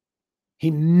 He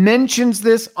mentions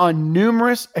this on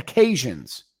numerous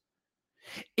occasions.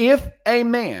 If a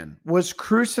man was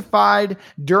crucified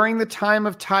during the time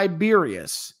of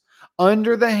Tiberius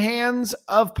under the hands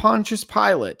of Pontius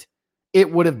Pilate,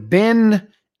 it would have been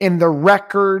in the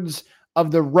records of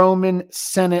the Roman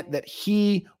Senate that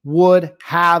he would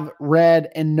have read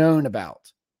and known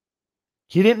about.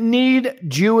 He didn't need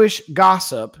Jewish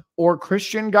gossip or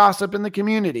Christian gossip in the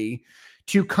community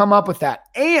to come up with that.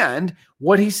 And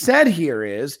what he said here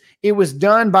is it was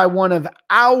done by one of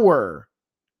our.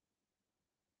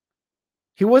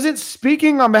 He wasn't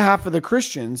speaking on behalf of the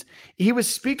Christians. He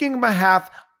was speaking on behalf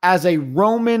as a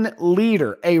Roman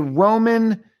leader, a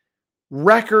Roman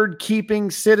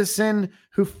record-keeping citizen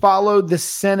who followed the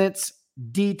Senate's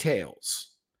details.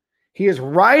 He is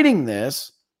writing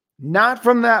this not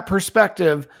from that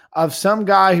perspective of some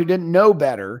guy who didn't know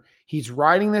better. He's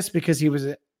writing this because he was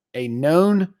a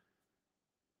known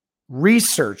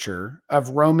researcher of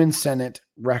Roman Senate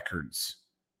records.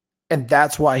 And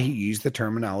that's why he used the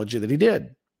terminology that he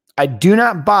did. I do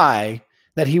not buy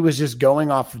that he was just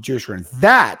going off of Jewish records.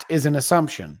 That is an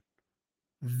assumption.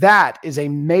 That is a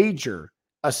major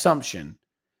assumption.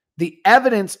 The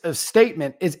evidence of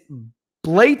statement is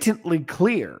blatantly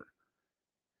clear.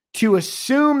 To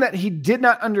assume that he did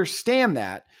not understand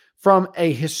that from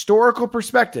a historical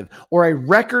perspective or a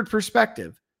record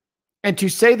perspective, and to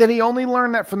say that he only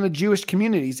learned that from the Jewish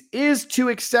communities is to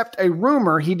accept a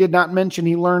rumor he did not mention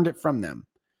he learned it from them.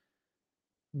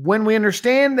 When we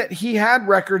understand that he had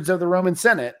records of the Roman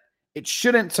Senate, it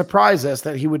shouldn't surprise us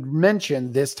that he would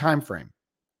mention this time frame.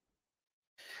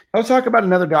 Let's talk about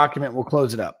another document. We'll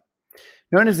close it up.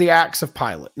 Known as the Acts of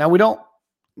Pilate. Now, we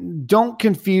don't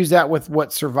confuse that with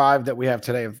what survived that we have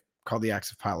today called the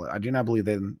Acts of Pilate. I do not believe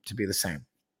them to be the same.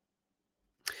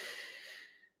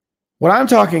 What I'm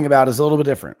talking about is a little bit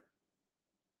different.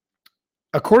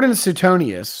 According to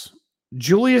Suetonius,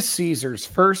 Julius Caesar's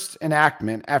first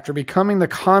enactment after becoming the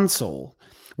consul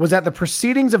was that the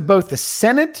proceedings of both the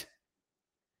Senate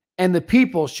and the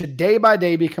people should day by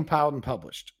day be compiled and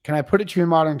published. Can I put it to you in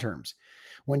modern terms?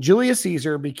 When Julius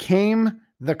Caesar became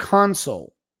the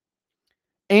consul,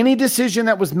 any decision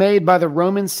that was made by the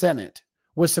Roman Senate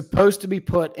was supposed to be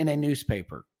put in a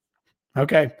newspaper.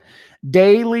 Okay.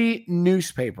 Daily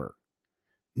newspaper.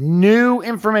 New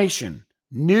information,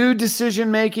 new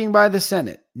decision-making by the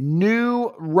Senate,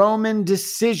 new Roman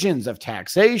decisions of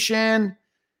taxation,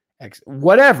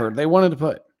 whatever they wanted to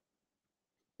put.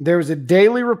 There was a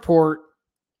daily report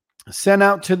sent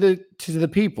out to the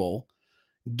people,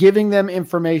 giving them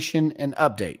information and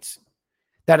updates.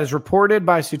 That is reported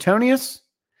by Suetonius,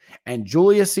 and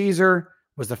Julius Caesar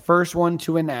was the first one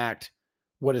to enact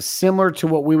what is similar to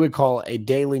what we would call a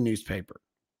daily newspaper,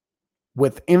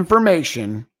 with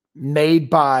information made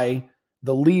by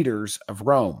the leaders of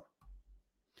Rome.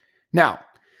 Now,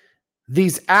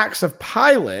 these Acts of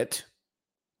Pilate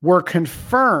were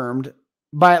confirmed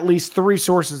by at least 3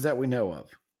 sources that we know of.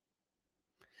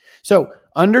 So,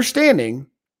 understanding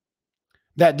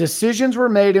that decisions were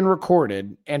made and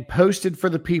recorded and posted for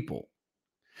the people,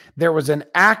 there was an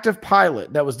Act of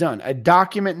Pilate that was done, a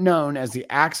document known as the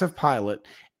Acts of Pilate,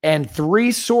 and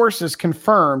 3 sources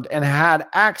confirmed and had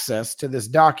access to this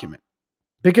document.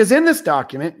 Because in this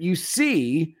document, you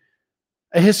see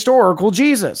a historical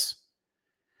Jesus.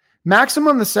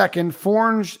 Maximum II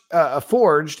forged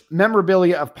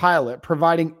memorabilia of Pilate,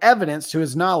 providing evidence to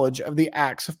his knowledge of the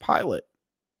Acts of Pilate.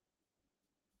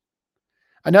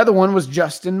 Another one was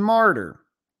Justin Martyr.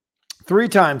 3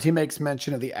 times he makes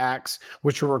mention of the Acts,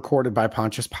 which were recorded by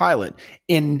Pontius Pilate,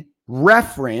 in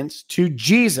reference to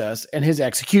Jesus and his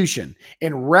execution,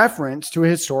 in reference to a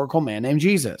historical man named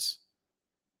Jesus.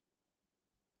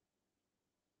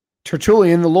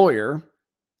 Tertullian, the lawyer,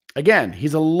 again,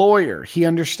 he's a lawyer. He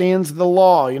understands the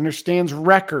law. He understands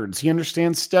records. He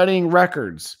understands studying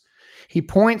records. He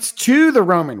points to the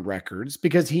Roman records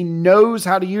because he knows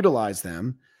how to utilize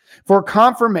them for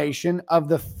confirmation of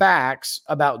the facts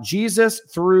about Jesus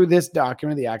through this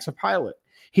document, the Acts of Pilate.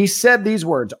 He said these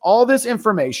words: all this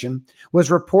information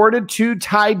was reported to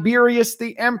Tiberius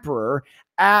the emperor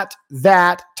at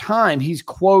that time. He's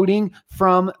quoting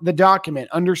from the document,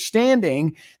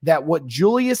 understanding that what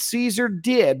Julius Caesar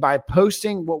did by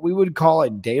posting what we would call a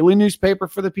daily newspaper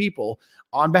for the people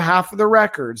on behalf of the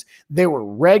records, they were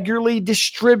regularly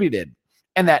distributed.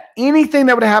 And that anything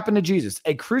that would happen to Jesus,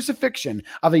 a crucifixion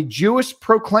of a Jewish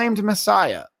proclaimed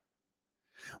Messiah,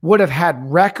 would have had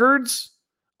records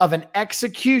of an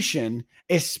execution,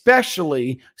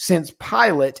 especially since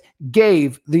Pilate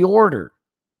gave the order.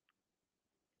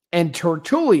 And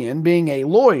Tertullian, being a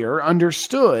lawyer,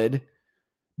 understood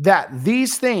that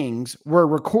these things were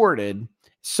recorded,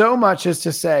 so much as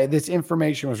to say this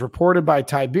information was reported by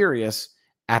Tiberius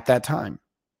at that time.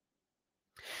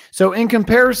 So in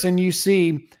comparison, you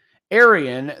see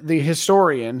Arrian, the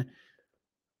historian,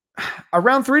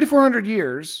 around 300 to 400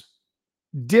 years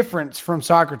difference from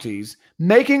Socrates,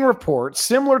 making reports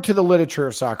similar to the literature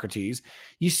of Socrates.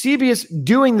 Eusebius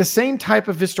doing the same type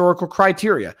of historical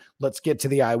criteria. Let's get to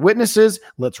the eyewitnesses.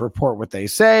 Let's report what they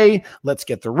say. Let's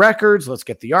get the records. Let's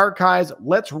get the archives.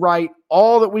 Let's write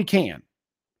all that we can.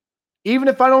 Even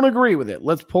if I don't agree with it,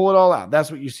 let's pull it all out.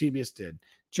 That's what Eusebius did.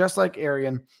 Just like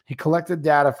Arrian, he collected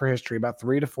data for history about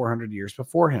 300 to 400 years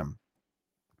before him.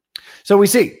 So we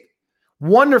see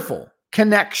wonderful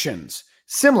connections.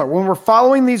 Similar, when we're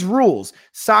following these rules,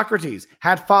 Socrates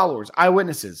had followers,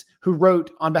 eyewitnesses, who wrote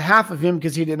on behalf of him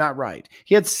because he did not write.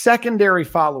 He had secondary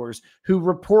followers who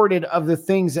reported of the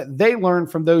things that they learned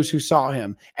from those who saw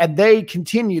him, and they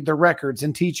continued the records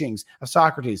and teachings of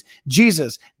Socrates.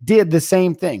 Jesus did the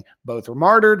same thing. Both were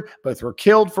martyred, both were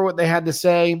killed for what they had to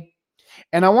say.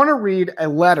 And I want to read a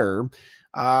letter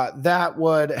that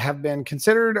would have been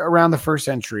considered around the 1st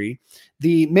century.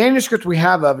 The manuscript we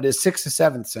have of it is 6th to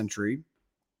 7th century.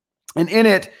 And in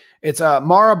it, it's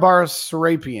Mara Bar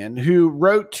Serapion, who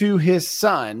wrote to his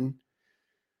son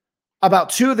about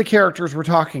two of the characters we're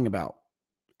talking about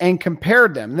and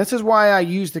compared them. And this is why I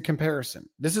use the comparison.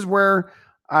 This is where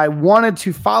I wanted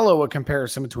to follow a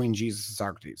comparison between Jesus and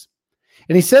Socrates.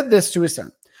 And he said this to his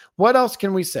son. What else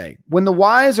can we say? When the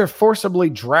wise are forcibly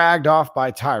dragged off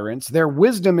by tyrants, their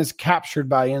wisdom is captured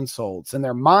by insults, and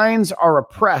their minds are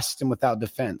oppressed and without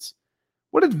defense.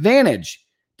 What advantage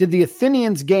did the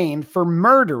Athenians gain for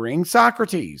murdering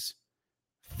Socrates?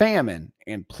 Famine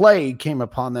and plague came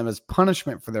upon them as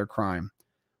punishment for their crime.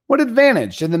 What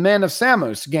advantage did the men of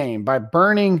Samos gain by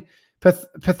burning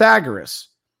Pythagoras?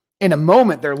 In a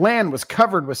moment, their land was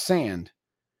covered with sand.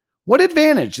 What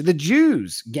advantage did the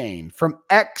Jews gain from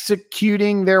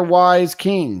executing their wise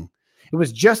king? It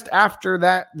was just after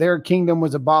that their kingdom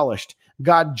was abolished.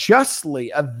 God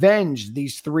justly avenged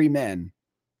these three men.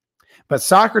 But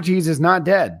Socrates is not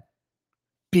dead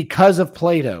because of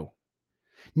Plato.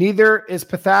 Neither is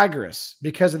Pythagoras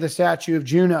because of the statue of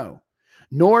Juno,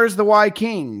 nor is the wise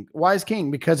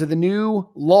king because of the new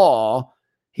law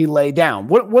he laid down.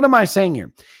 What am I saying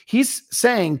here? He's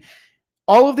saying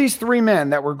all of these three men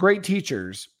that were great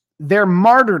teachers, their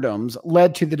martyrdoms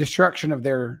led to the destruction of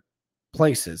their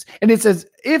places. And it's as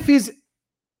if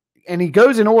he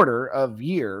goes in order of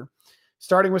year,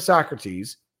 starting with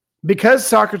Socrates. Because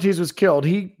Socrates was killed,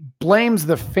 he blames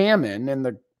the famine and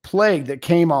the plague that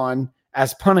came on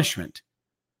as punishment.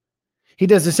 He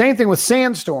does the same thing with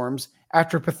sandstorms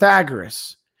after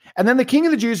Pythagoras. And then the king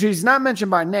of the Jews, who's not mentioned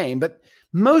by name, but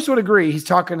most would agree he's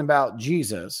talking about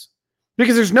Jesus.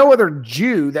 Because there's no other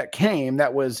Jew that came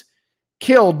that was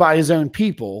killed by his own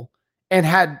people and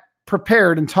had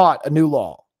prepared and taught a new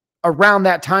law around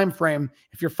that time frame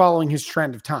if you're following his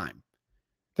trend of time.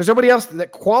 There's nobody else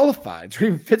that qualifies or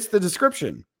even fits the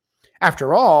description.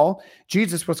 After all,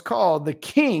 Jesus was called the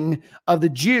King of the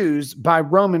Jews by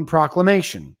Roman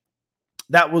proclamation.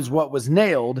 That was what was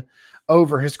nailed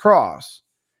over his cross.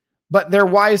 But their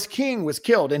wise king was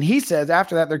killed. And he says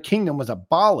after that, their kingdom was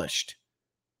abolished.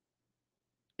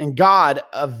 And God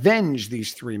avenged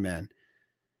these three men.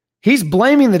 He's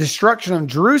blaming the destruction of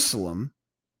Jerusalem,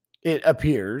 it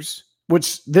appears,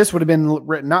 which this would have been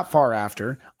written not far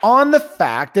after, on the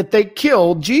fact that they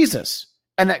killed Jesus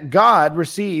and that God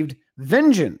received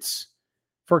vengeance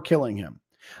for killing him.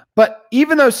 But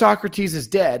even though Socrates is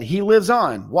dead, he lives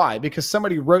on. Why? Because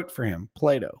somebody wrote for him,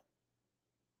 Plato,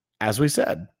 as we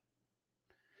said.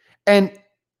 And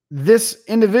this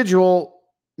individual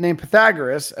named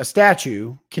Pythagoras, a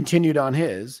statue, continued on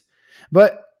his.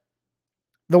 But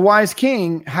the wise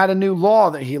king had a new law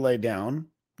that he laid down,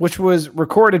 which was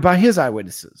recorded by his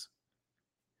eyewitnesses.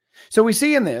 So we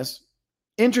see in this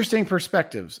interesting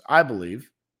perspectives, I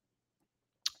believe,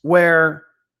 where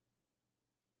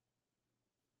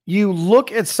you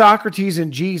look at Socrates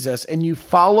and Jesus and you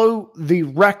follow the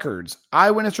records,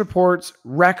 eyewitness reports,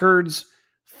 records,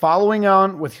 following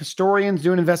on with historians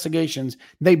doing investigations,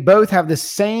 they both have the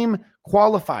same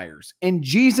qualifiers. And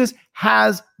Jesus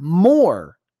has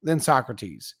more than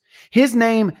Socrates. His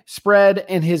name spread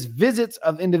and his visits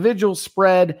of individuals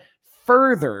spread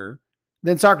further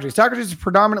than Socrates. Socrates is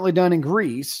predominantly done in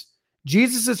Greece.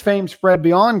 Jesus' fame spread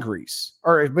beyond Greece,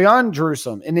 or beyond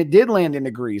Jerusalem, and it did land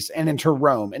into Greece and into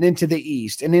Rome and into the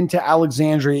East and into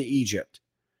Alexandria, Egypt.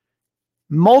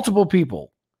 Multiple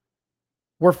people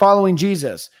were following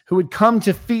Jesus who would come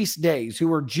to feast days, who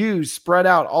were Jews spread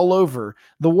out all over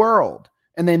the world.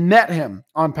 And they met him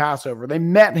on Passover. They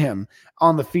met him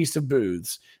on the Feast of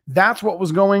Booths. That's what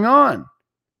was going on.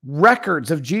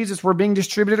 Records of Jesus were being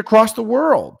distributed across the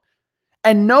world.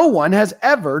 And no one has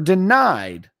ever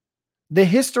denied the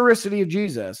historicity of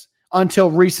Jesus until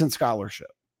recent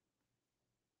scholarship.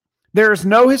 There is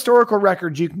no historical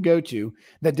record you can go to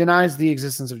that denies the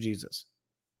existence of Jesus.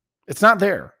 It's not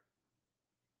there.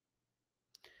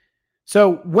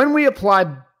 So when we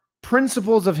apply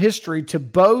principles of history to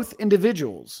both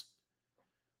individuals,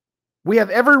 we have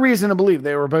every reason to believe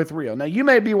they were both real. Now, you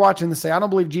may be watching this and say, I don't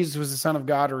believe Jesus was the Son of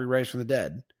God or he raised from the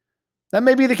dead. That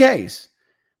may be the case.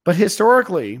 But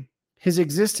historically, his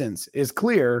existence is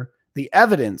clear. The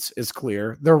evidence is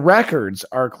clear. The records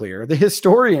are clear. The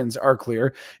historians are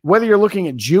clear. Whether you're looking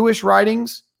at Jewish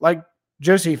writings like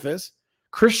Josephus,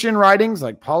 Christian writings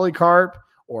like Polycarp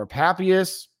or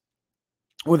Papias,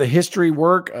 or the history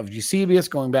work of Eusebius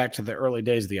going back to the early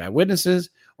days of the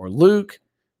eyewitnesses, or Luke.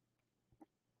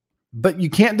 But you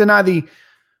can't deny the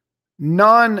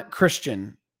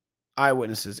non-Christian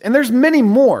eyewitnesses. And there's many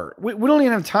more. We don't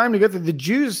even have time to go through. The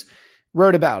Jews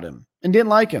wrote about him and didn't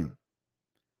like him.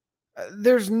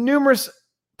 There's numerous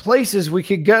places we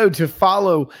could go to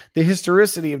follow the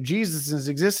historicity of Jesus and his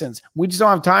existence. We just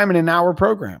don't have time in an hour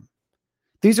program.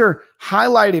 These are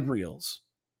highlighted reels.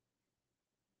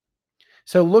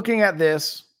 So looking at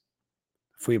this,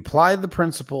 if we apply the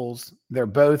principles, they're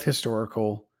both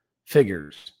historical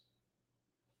figures.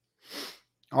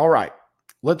 All right,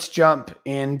 let's jump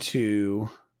into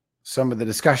some of the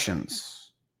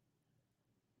discussions.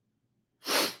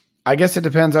 I guess it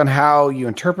depends on how you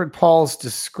interpret Paul's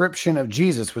description of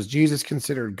Jesus. Was Jesus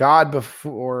considered God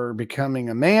before becoming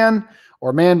a man,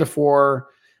 or man before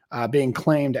being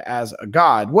claimed as a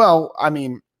God? Well, I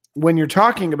mean, when you're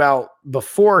talking about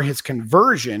before his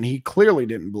conversion, he clearly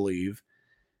didn't believe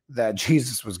that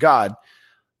Jesus was God.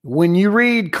 When you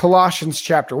read Colossians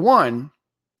chapter 1,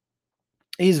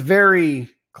 he's very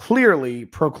clearly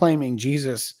proclaiming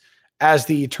Jesus as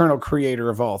the eternal creator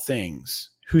of all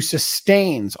things, who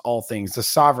sustains all things, the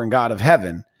sovereign God of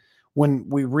heaven. When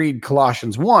we read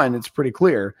Colossians 1, it's pretty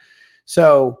clear.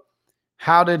 So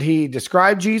how did he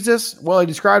describe Jesus? Well, he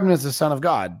described him as the Son of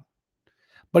God.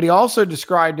 But he also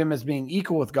described him as being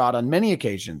equal with God on many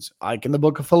occasions, like in the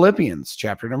book of Philippians,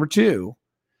 chapter number 2.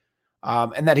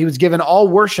 And that he was given all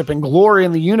worship and glory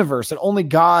in the universe, that only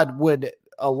God would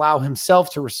allow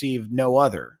himself to receive, no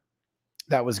other.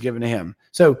 That was given to him.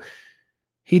 So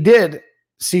he did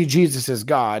see Jesus as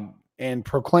God and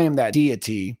proclaim that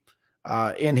deity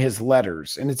in his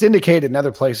letters. And it's indicated in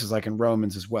other places like in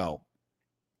Romans as well.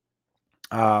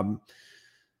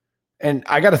 And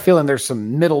I got a feeling there's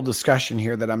some middle discussion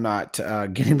here that I'm not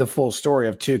getting the full story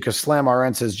of too, because Slam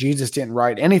RN says Jesus didn't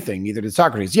write anything, neither did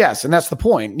Socrates. Yes, and that's the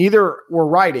point. Neither were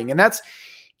writing. And that's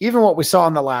even what we saw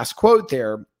in the last quote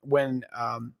there when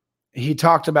he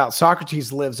talked about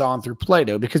Socrates lives on through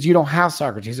Plato, because you don't have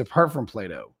Socrates apart from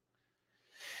Plato.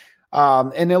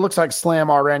 And it looks like Slam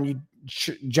RN, you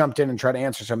jumped in and tried to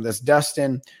answer some of this.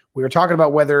 Dustin, we were talking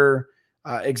about whether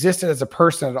existed as a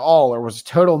person at all or was a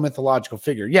total mythological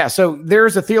figure. Yeah, so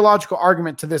there's a theological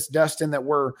argument to this, Dustin, that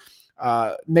we're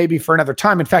maybe for another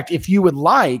time. In fact, if you would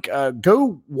like,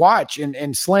 go watch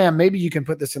and Slam, maybe you can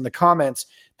put this in the comments.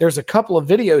 There's a couple of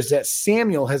videos that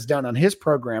Samuel has done on his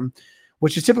program,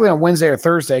 which is typically on Wednesday or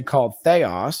Thursday, called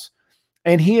Theos.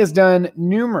 And he has done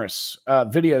numerous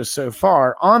videos so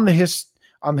far on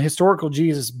the historical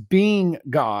Jesus being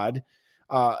God,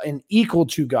 and equal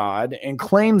to God and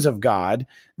claims of God,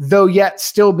 though yet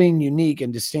still being unique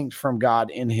and distinct from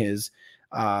God in his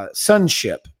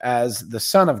sonship as the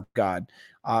Son of God.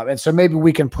 And so maybe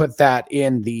we can put that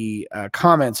in the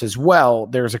comments as well.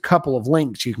 There's a couple of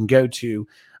links you can go to,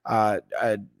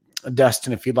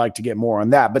 Dustin, if you'd like to get more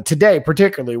on that. But today,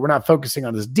 particularly, we're not focusing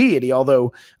on his deity,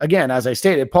 although, again, as I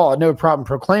stated, Paul had no problem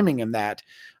proclaiming him that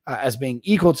as being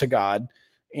equal to God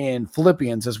in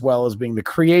Philippians, as well as being the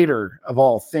creator of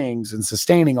all things and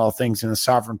sustaining all things in his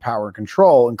sovereign power and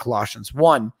control in Colossians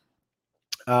 1.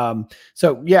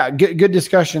 So yeah, good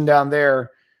discussion down there.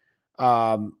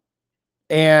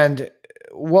 And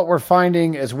what we're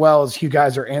finding, as well as you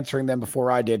guys are answering them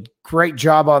before I did. Great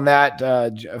job on that.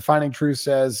 Finding Truth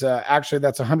says, actually,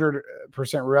 that's 100%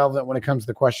 relevant when it comes to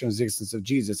the question of the existence of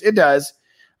Jesus. It does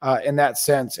in that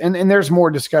sense. And there's more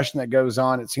discussion that goes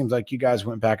on. It seems like you guys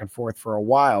went back and forth for a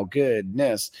while.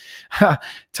 Goodness.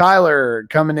 Tyler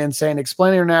coming in saying,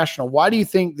 Explain International, why do you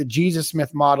think the Jesus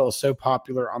myth model is so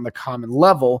popular on the common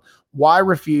level? Why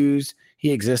refuse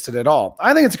he existed at all?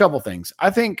 I think it's a couple things. I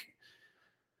think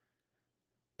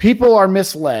people are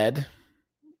misled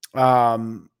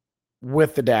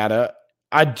with the data.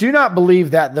 I do not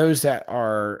believe that those that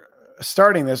are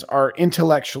starting this are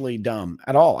intellectually dumb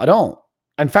at all. I don't.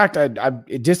 In fact,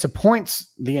 it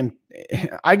disappoints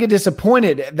I get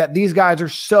disappointed that these guys are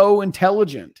so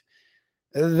intelligent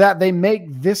that they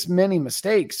make this many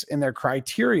mistakes in their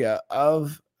criteria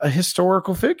of a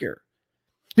historical figure.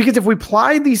 Because if we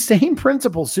apply these same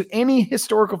principles to any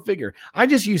historical figure, I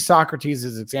just use Socrates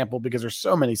as an example because there's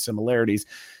so many similarities.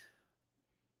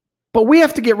 But we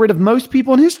have to get rid of most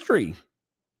people in history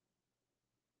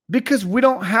because we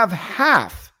don't have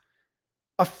half,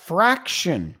 a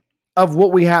fraction of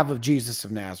what we have of Jesus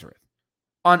of Nazareth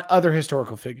on other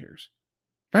historical figures.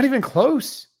 Not even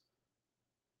close.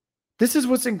 This is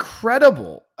what's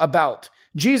incredible about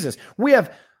Jesus. We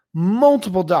have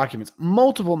multiple documents,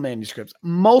 multiple manuscripts,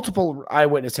 multiple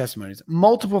eyewitness testimonies,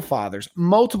 multiple fathers,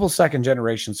 multiple second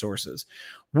generation sources.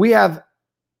 We have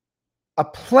a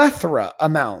plethora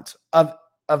amount of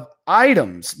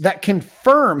items that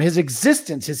confirm his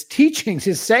existence, his teachings,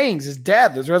 his sayings, his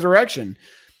death, his resurrection.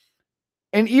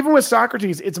 And even with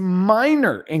Socrates, it's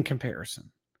minor in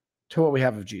comparison to what we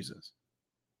have of Jesus.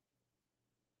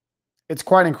 It's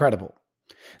quite incredible.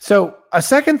 So a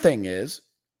second thing is,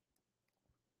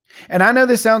 and I know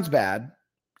this sounds bad,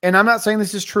 and I'm not saying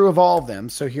this is true of all of them,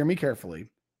 so hear me carefully.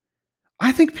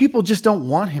 I think people just don't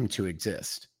want him to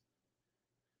exist.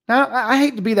 Now, I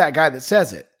hate to be that guy that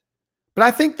says it, but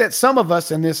I think that some of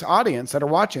us in this audience that are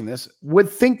watching this would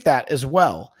think that as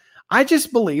well. I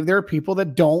just believe there are people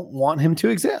that don't want him to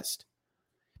exist.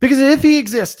 Because if he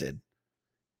existed,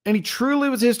 and he truly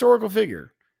was a historical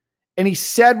figure, and he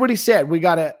said what he said, we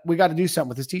got to do something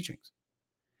with his teachings.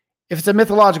 If it's a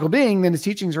mythological being, then his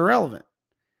teachings are irrelevant.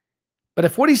 But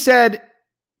if what he said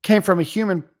came from a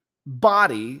human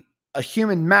body, a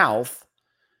human mouth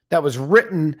that was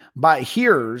written by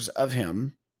hearers of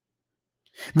him,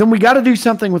 then we got to do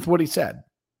something with what he said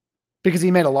because he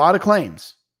made a lot of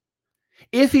claims.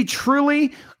 If he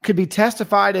truly could be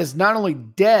testified as not only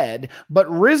dead, but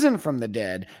risen from the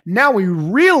dead, now we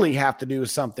really have to do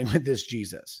something with this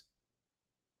Jesus.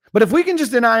 But if we can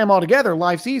just deny him altogether,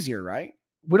 life's easier, right?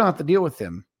 We don't have to deal with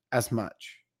him as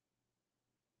much.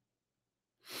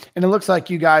 And it looks like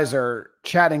you guys are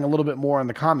chatting a little bit more in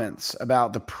the comments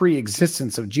about the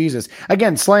pre-existence of Jesus.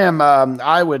 Again, Slam,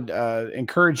 I would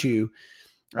encourage you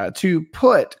to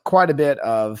put quite a bit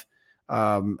of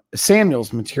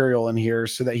Samuel's material in here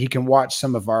so that he can watch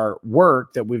some of our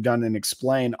work that we've done and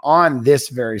explain on this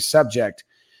very subject.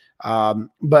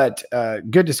 But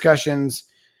good discussions.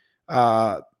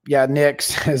 Yeah, Nick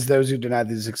says those who deny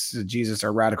the existence of Jesus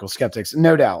are radical skeptics.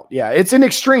 No doubt. Yeah, it's an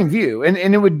extreme view. And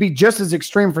it would be just as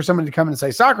extreme for somebody to come in and say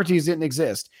Socrates didn't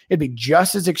exist. It'd be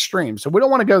just as extreme. So we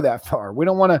don't want to go that far. We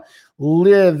don't want to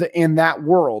live in that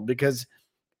world because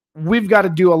we've got to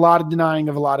do a lot of denying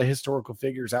of a lot of historical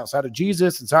figures outside of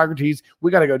Jesus and Socrates. We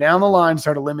got to go down the line and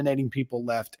start eliminating people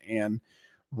left and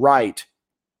right.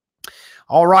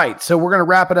 All right, so we're going to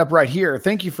wrap it up right here.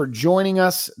 Thank you for joining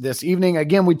us this evening.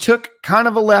 Again, we took kind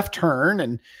of a left turn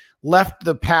and left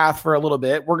the path for a little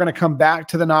bit. We're going to come back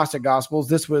to the Gnostic Gospels.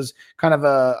 This was kind of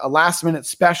a last-minute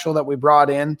special that we brought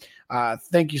in.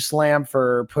 Thank you, Slam,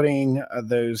 for putting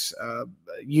those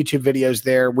YouTube videos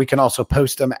there. We can also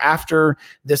post them after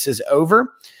this is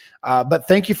over. But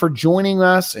thank you for joining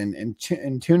us and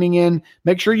tuning in.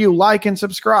 Make sure you like and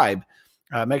subscribe.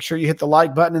 Make sure you hit the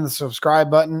like button and the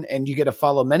subscribe button, and you get to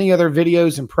follow many other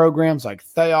videos and programs like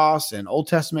Theos and Old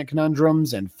Testament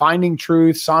Conundrums and Finding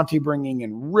Truth, Santi bringing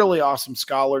in really awesome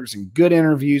scholars and good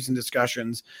interviews and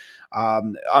discussions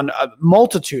on a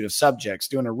multitude of subjects,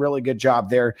 doing a really good job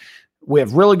there. We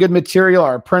have really good material.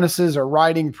 Our apprentices are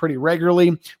writing pretty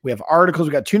regularly. We have articles.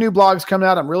 We got 2 new blogs coming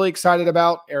out I'm really excited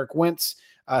about. Eric Wentz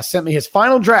sent me his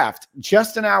final draft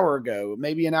just an hour ago,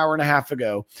 maybe an hour and a half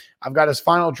ago. I've got his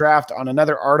final draft on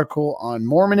another article on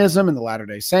Mormonism and the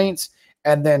Latter-day Saints.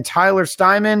 And then Tyler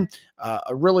Steinman,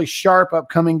 a really sharp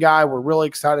upcoming guy. We're really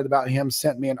excited about him.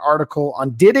 Sent me an article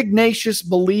on Did Ignatius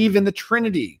Believe in the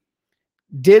Trinity?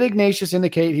 did Ignatius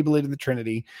indicate he believed in the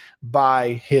Trinity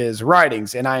by his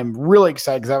writings? And I am really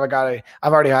excited because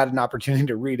I've already had an opportunity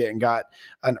to read it and got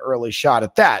an early shot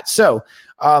at that. So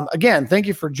again, thank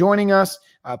you for joining us.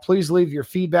 Please leave your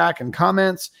feedback and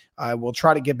comments. We'll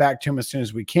try to get back to them as soon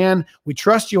as we can. We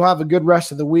trust you'll have a good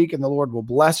rest of the week, and the Lord will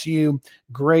bless you.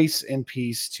 Grace and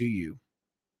peace to you.